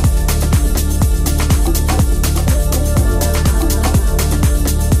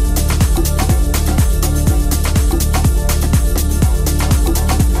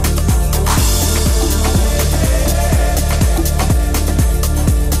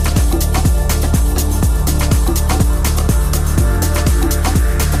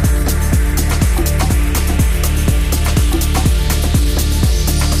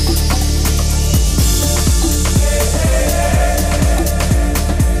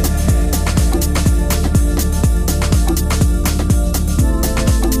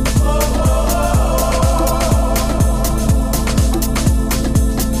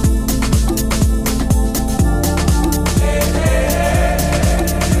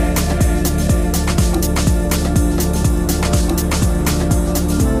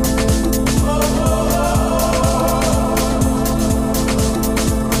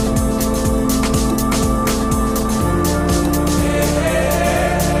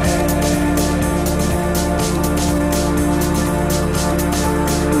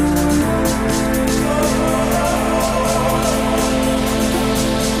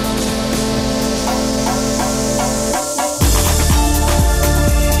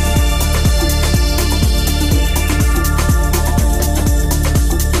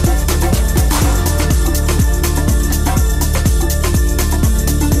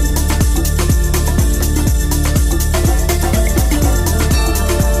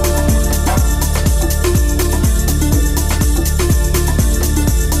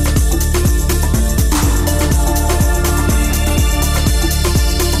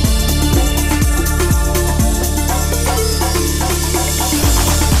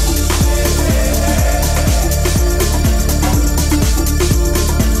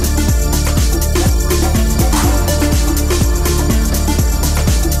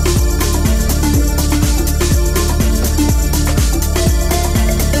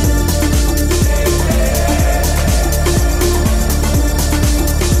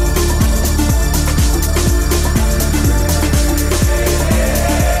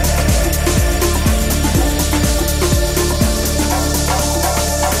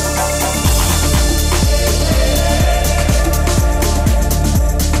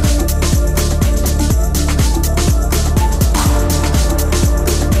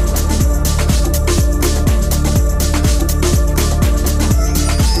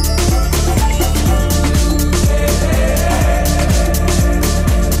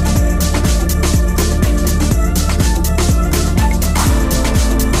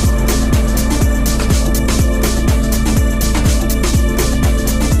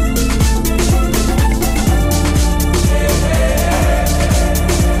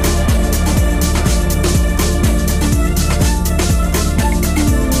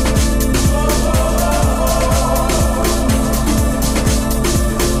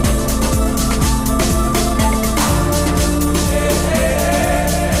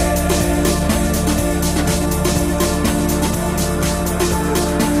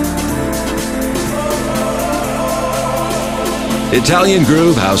 Italian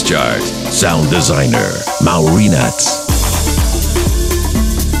Groove House Chart. Sound designer, Maurinats.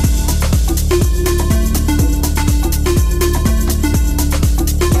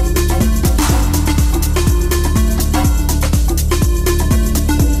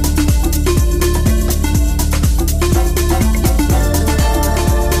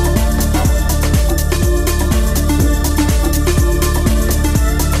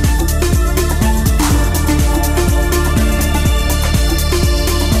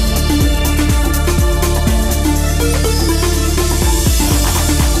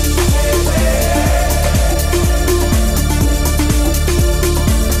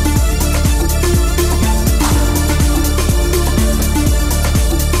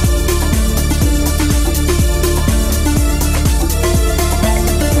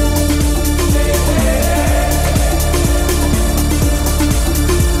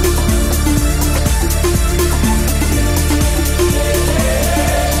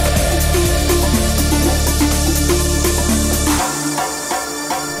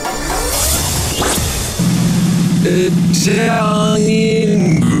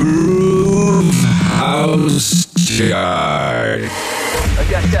 Italian Groove House Chart.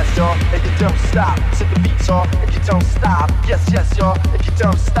 Yes, yes, y'all, and you don't stop. To the beat, y'all, and you don't stop. Yes, yes, y'all, and you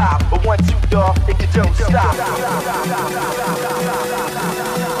don't stop. But 1, 2, y'all, and you don't stop.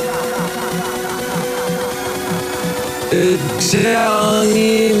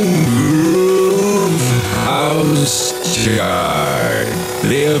 Italian Groove House Chart. Chart,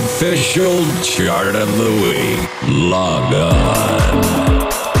 the official chart of the week. Log on.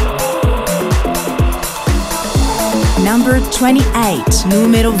 Number 28,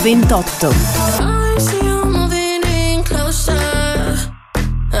 numero 28. I see you moving in closer.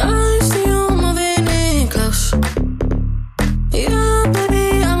 I see you moving in close. Yeah,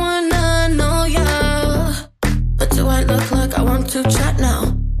 baby, I wanna know ya. But do I look like I want to chat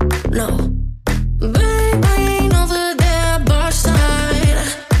now? No. Babe, I ain't over there, bar side.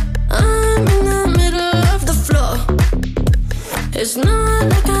 I'm in the middle of the floor. It's not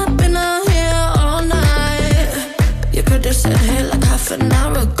like I've been out here all night. You could've said hey like half an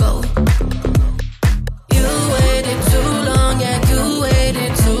hour ago. You waited too long, yeah, you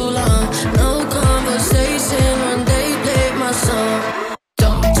waited too long. No conversation when they played my song.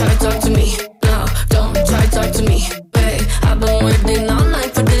 Don't try to talk to me, no, don't try to talk to me, babe. I've been waiting all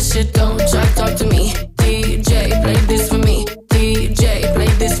night for this shit. Don't try to talk to me. DJ, play this for me. DJ, play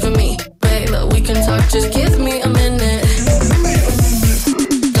this for me, babe. We can talk, just give me a minute.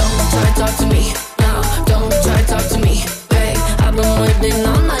 Don't try to talk to me, no, don't try to talk to me, babe. I've been waiting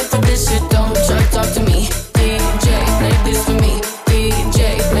all night for this shit. Don't try to talk to me. DJ, play this for me.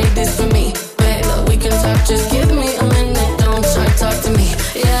 DJ, play this for me, babe. We can talk, just give me a minute. Don't try to talk to me,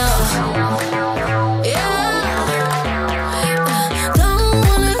 yeah. Don't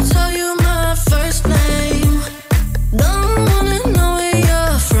wanna tell you my first name. Don't wanna know where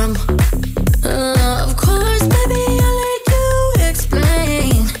you're from. Of course, baby, I'll let you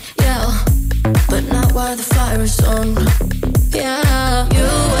explain. Yeah, but not while the fire is on. Yeah, you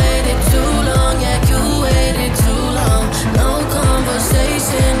waited too long. Yeah, you waited too long. No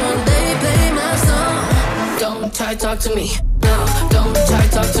conversation when they play my song. Don't try to talk to me. No, don't try to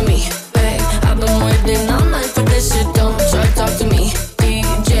talk to me, babe. I've been waiting all night for this shit. Don't try to talk to me.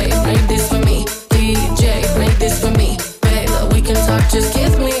 DJ, play this for me. DJ, play this for me, babe. We can talk, just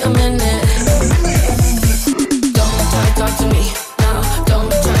give me a minute. Don't try to talk to me. No,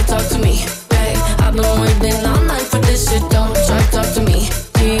 don't try to talk to me, babe. I've been waiting all night for this shit. Don't try to talk to me.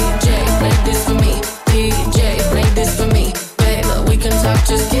 DJ, play this for me. DJ, play this for me, babe. We can talk,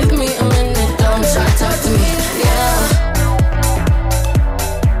 just give me a minute. Don't try to talk to me, yeah.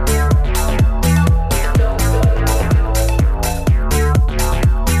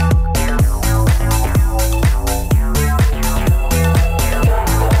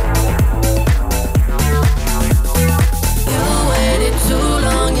 You waited too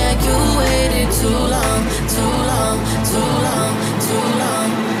long, yeah, you waited too long, too long, too long, too long.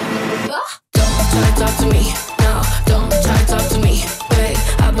 Don't try to talk to me, no, don't try to talk to me, babe.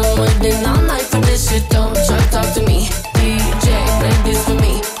 I've been waiting all night for this shit. Don't try to talk to me. DJ, play this for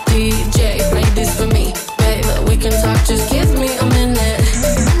me. DJ, play this for me, babe. We can talk, just give me a minute.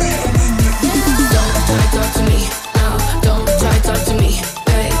 Don't try to talk to me, no, don't try to talk to me,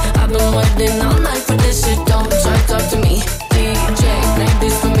 babe. I've been waiting all night for this shit. Don't try to talk to me. DJ, play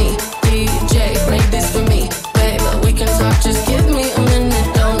this for me. DJ, play this for me, babe. We can talk, just give me a minute.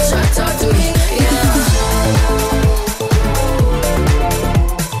 Don't try to talk to me, yeah.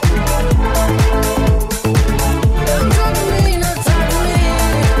 Don't talk to me, no talk to me.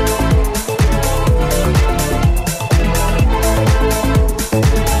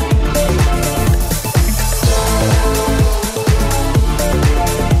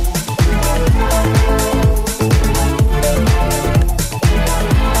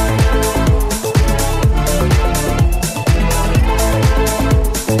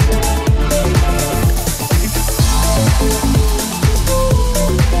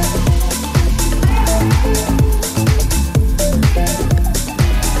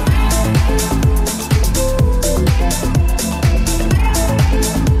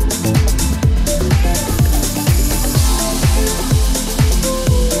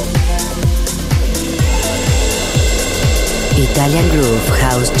 Italian Groove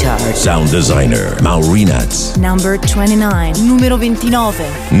House Chart. Sound designer, Maurinats. Number 29, numero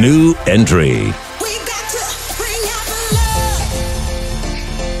 29. New entry. We got to bring out the love.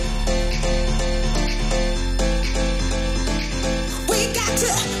 We got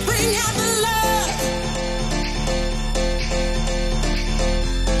to bring out the love.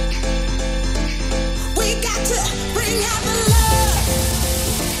 We got to bring out the love.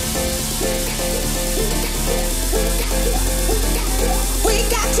 We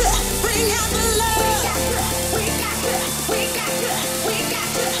got to bring out the love. We got to, we got to, we got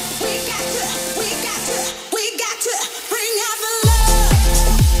to, we got to, we got to, we got to bring out the love.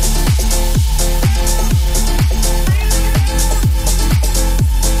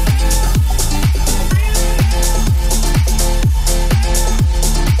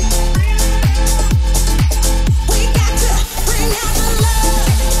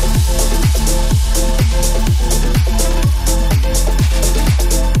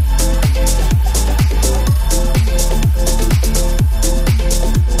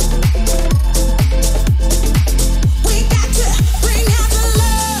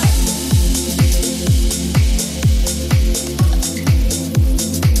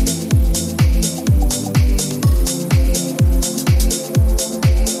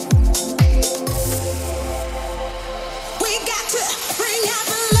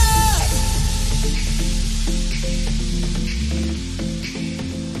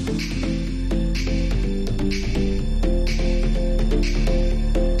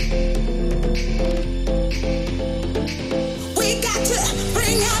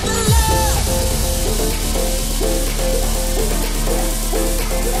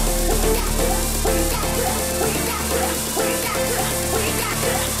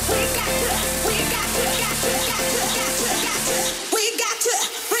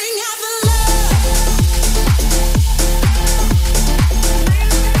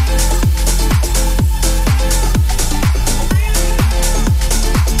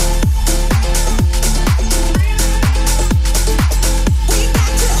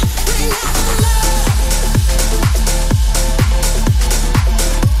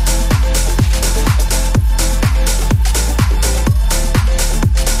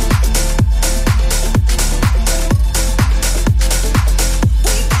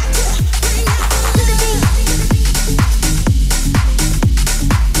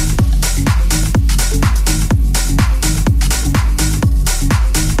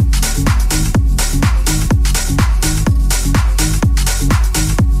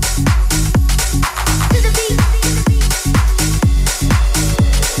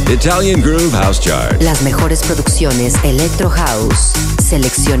 Italian Groove House Chart. Las mejores producciones Electro House,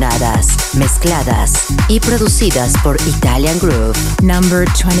 seleccionadas, mezcladas y producidas por Italian Groove. Number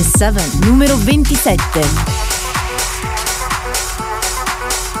 27, numero 27.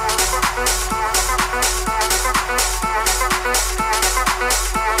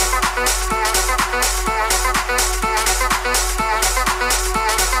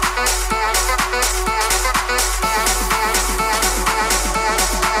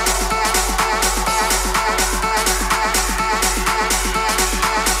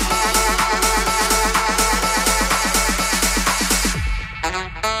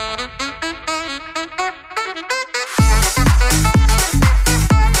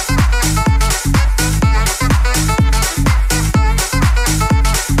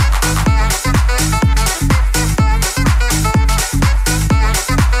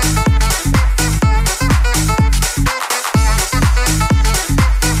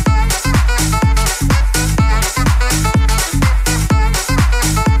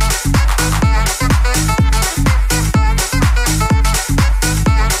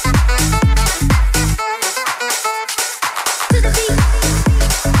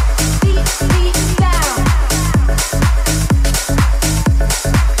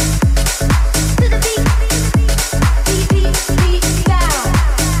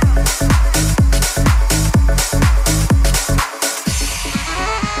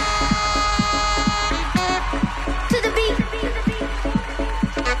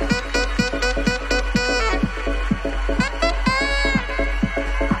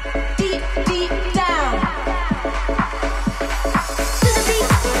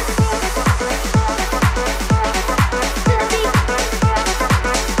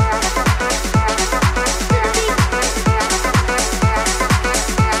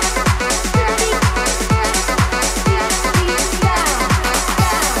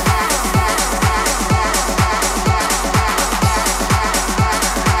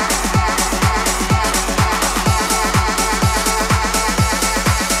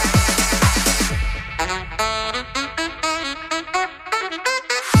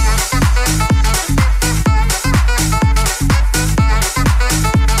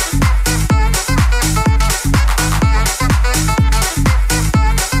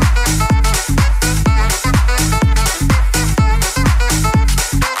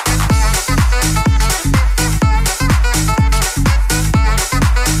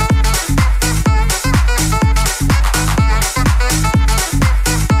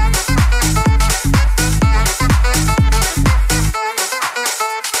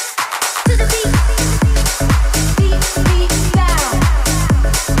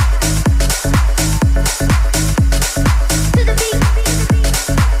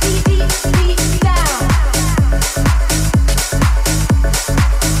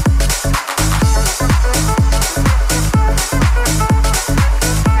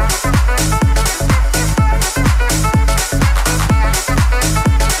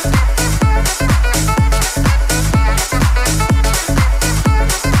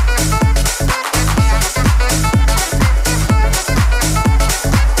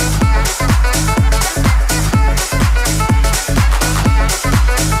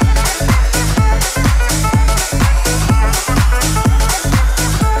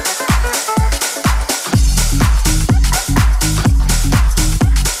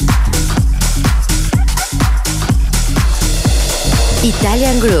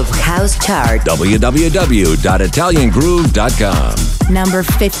 Italian Groove House Chart. www.italiangroove.com. Number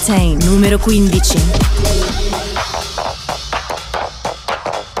 15, numero 15.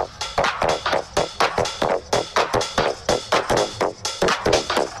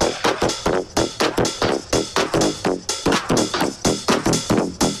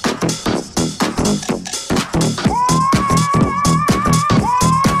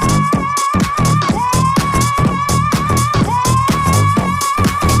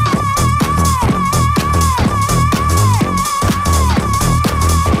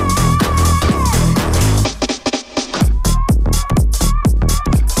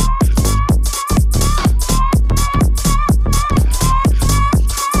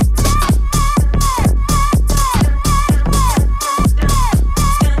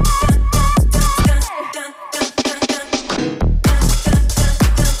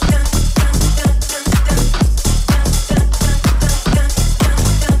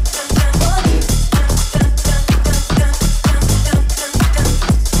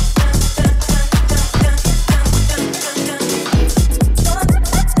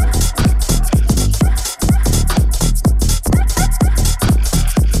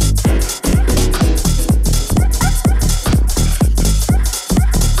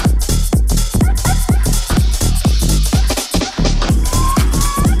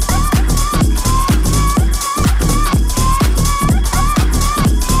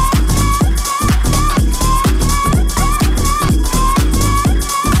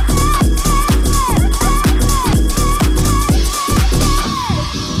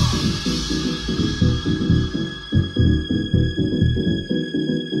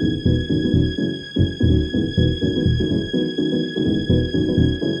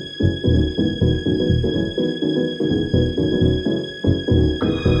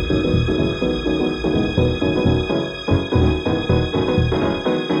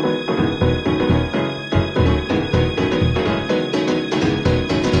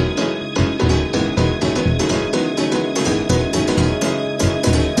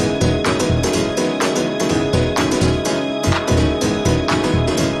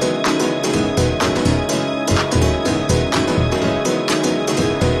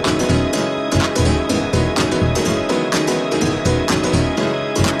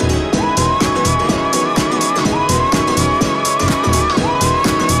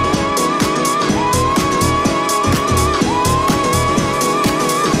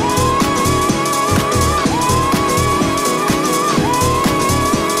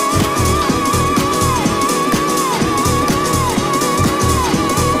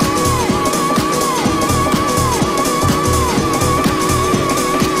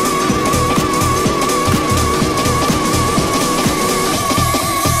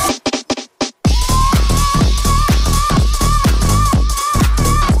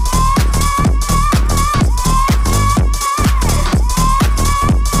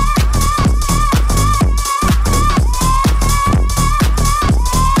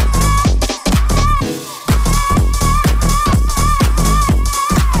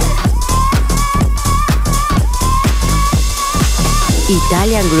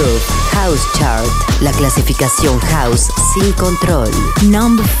 Italian Groove House Chart, la clasificación house sin control.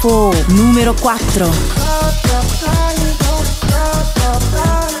 Number 4, numero 4.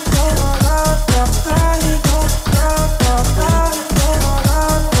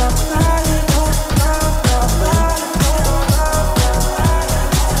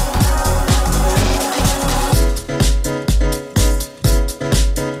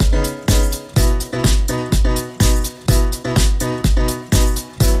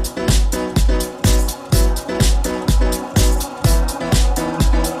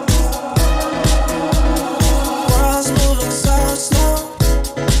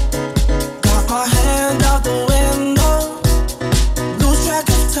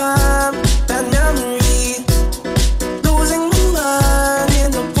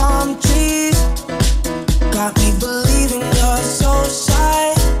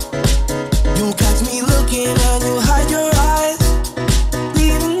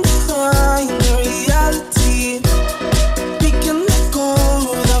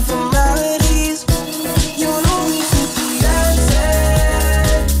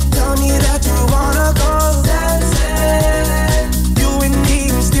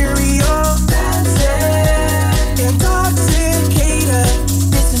 Mysterious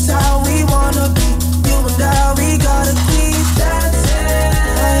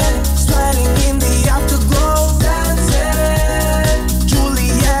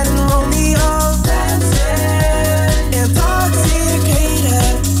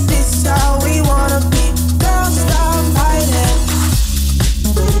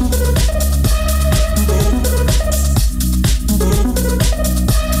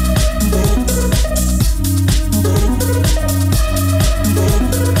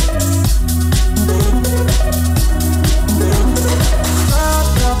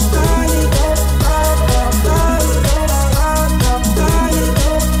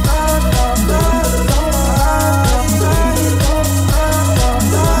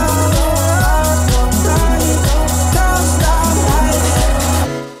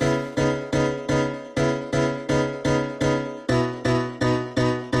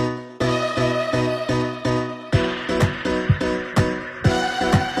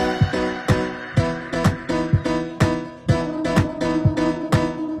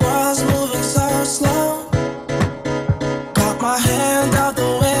out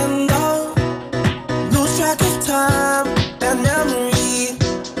the window. Lose track of time and memory.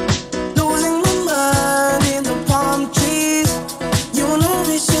 Losing my mind in the palm trees. You know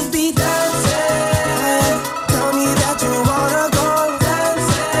we should be dancing. Tell me that you wanna go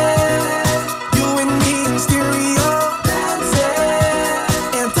dancing. You and me in stereo dancing.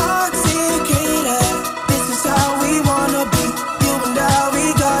 Intoxicated, this is how we wanna be. You and I, we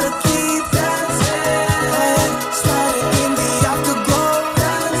gotta keep dancing. Sliding in the afterglow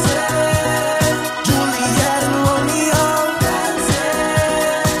dancing. Juliet and Romeo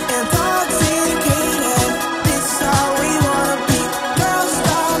dancing. Intoxicated, this is how we wanna be. Girls,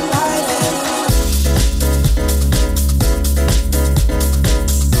 stop fighting.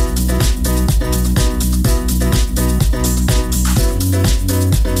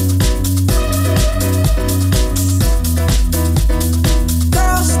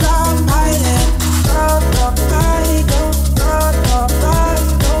 Girls, stop fighting. Stop fighting. Stop fighting.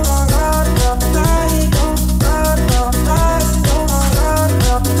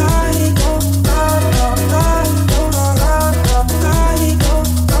 Stop fighting. Stop fighting.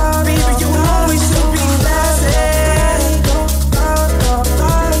 Baby, you know we should be dancing.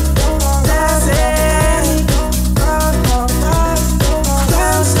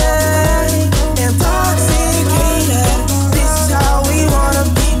 Dancing. Intoxicated. This is how we wanna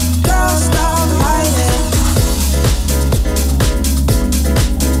be. Girls, stop fighting.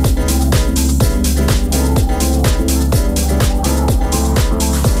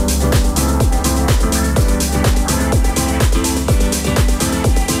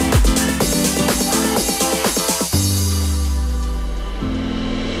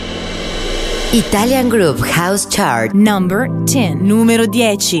 Italian Group House Chart. Number 10. Numero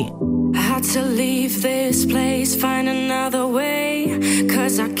 10. I had to leave this place, find another way,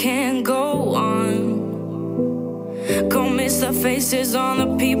 'cause I can't go on. Go miss the faces on the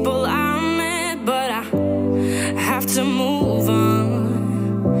people I met, but I have to move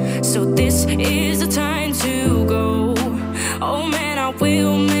on. So this is the time to go. Oh man, I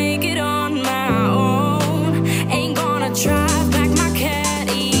will make it on my own. Ain't gonna drive back my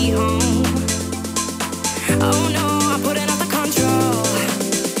caddy home. Oh no, I'm putting out the control.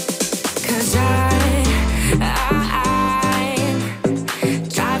 'Cause I'm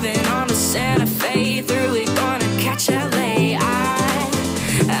driving on the Santa Fe, through it gonna catch LA.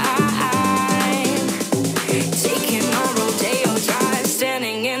 I'm taking on Rodeo Drive,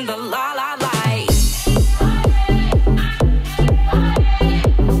 standing in the la la light.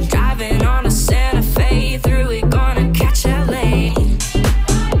 Driving on the Santa Fe, through it gonna catch LA.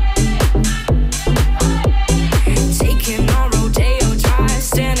 Taking on Rodeo Drive,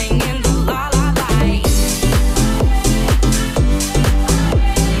 standing in the la la light.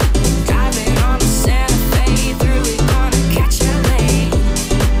 Driving on the Santa Fe, through it gonna catch LA.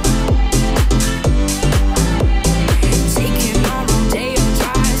 Taking on Rodeo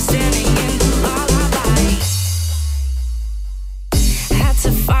Drive, standing in the la la light. Had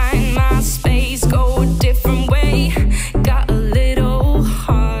to find my space, go a different way. Got a little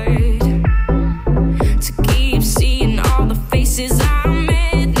hard to keep seeing all the faces I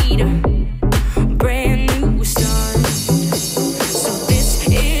met. Need a brand new start. So this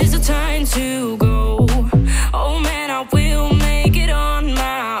is the time to go. Oh man, I will make it on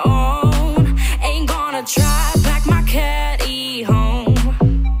my own. Ain't gonna drive back my caddy home.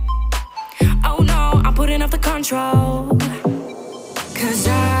 Oh no, I'm putting up the control. 'Cause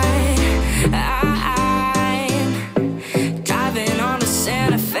I'm driving on the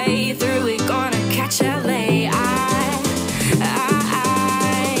Santa Fe, through it gonna catch LA. I'm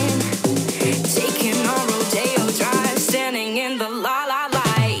taking on Rodeo Drive, standing in the la la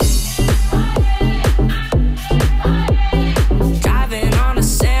light. Driving on the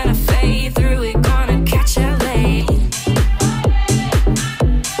Santa Fe, through it gonna catch LA.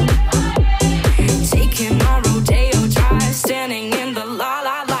 Taking on Rodeo Drive, standing in the la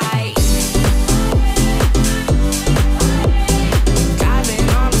la light. Driving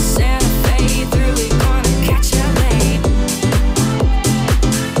on the Santa Fe, through it gonna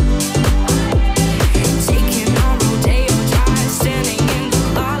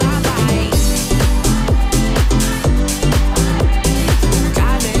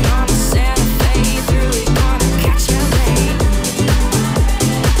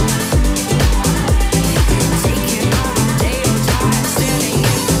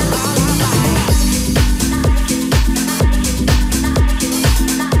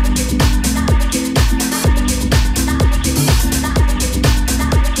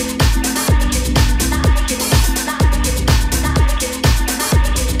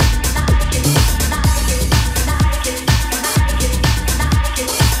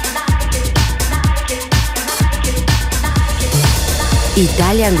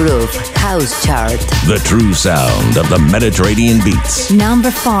Italian Groove House Chart. The true sound of the Mediterranean beats.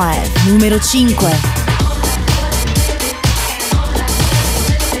 Number 5, numero 5.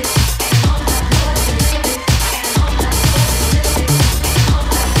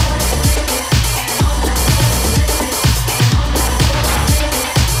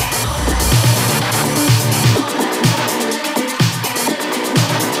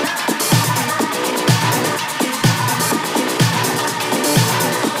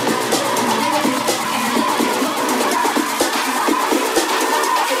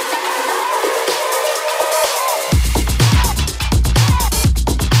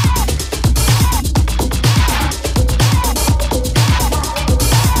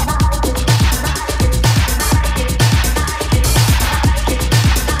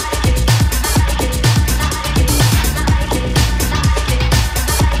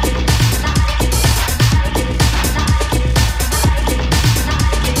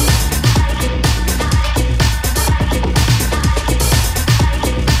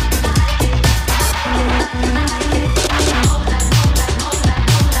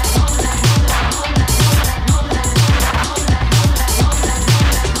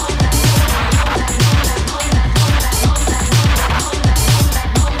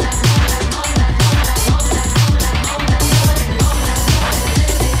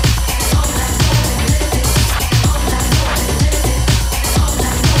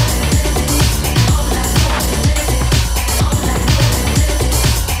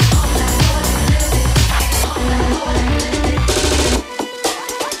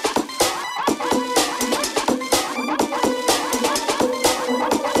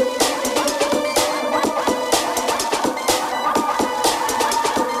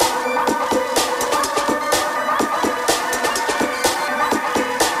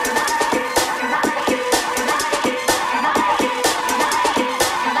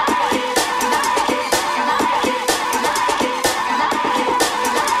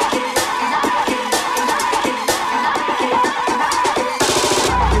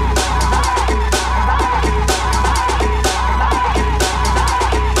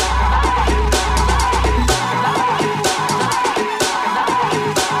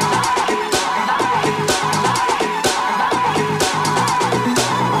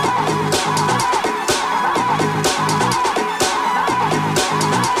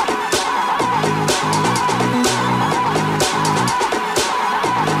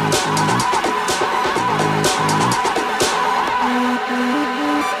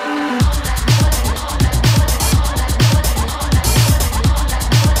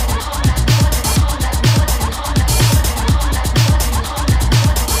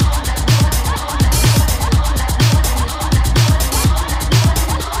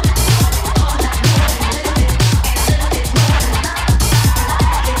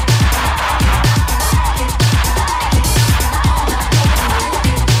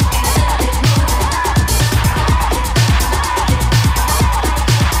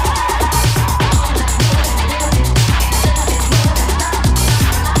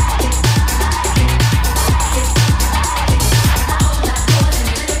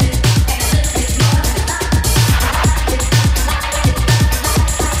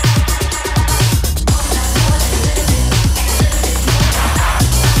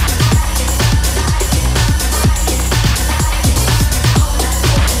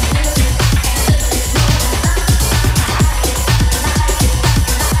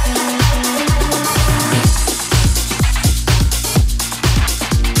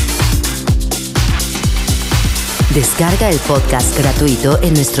 Descarga el podcast gratuito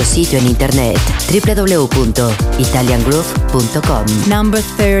en nuestro sitio en internet www.italiangroove.com. Number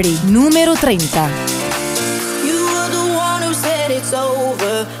 30, numero 30. You were the one who said it's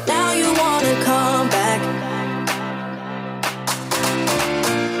over. Now you wanna come back.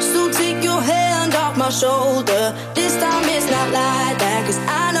 So take your hand off my shoulder. This time it's not like that, 'cause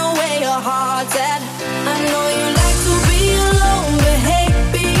I know where your heart's at. I know you like to be alone, but hey,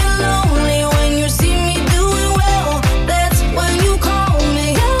 being lonely when you see me doing well, that's when you call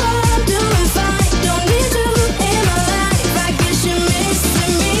me. I'm doing fine, don't need you in my life. I guess you're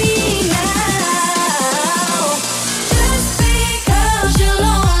missing me now. Just because you're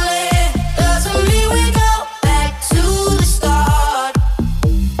lonely doesn't mean we go back to the start.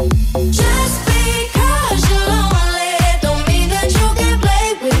 Just because you're lonely don't mean that you can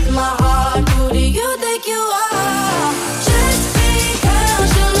play with my heart. Who do you think you are?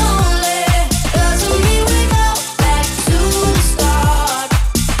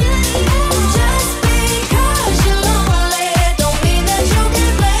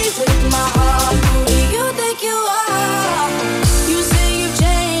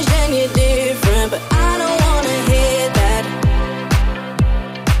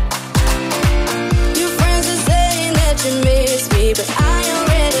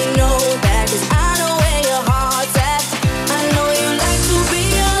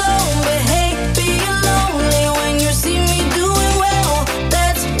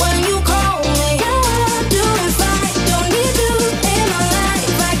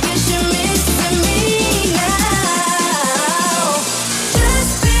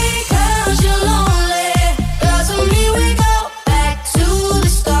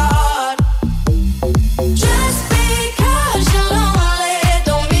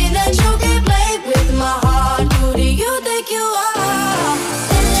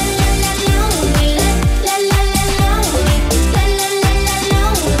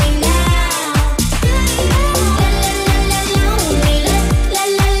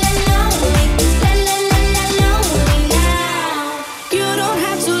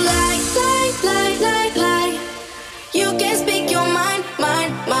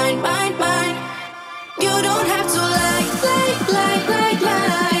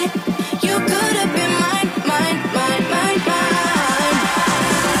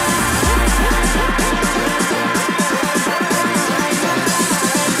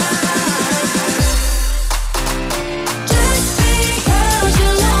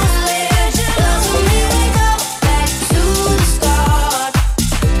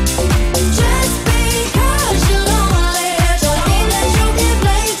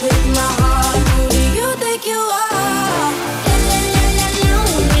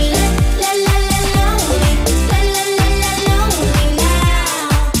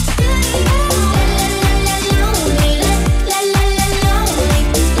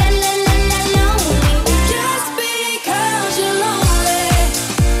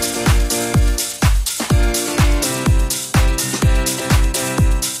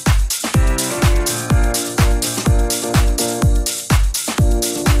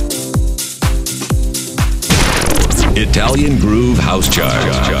 House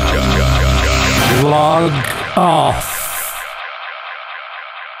Chart. Log off.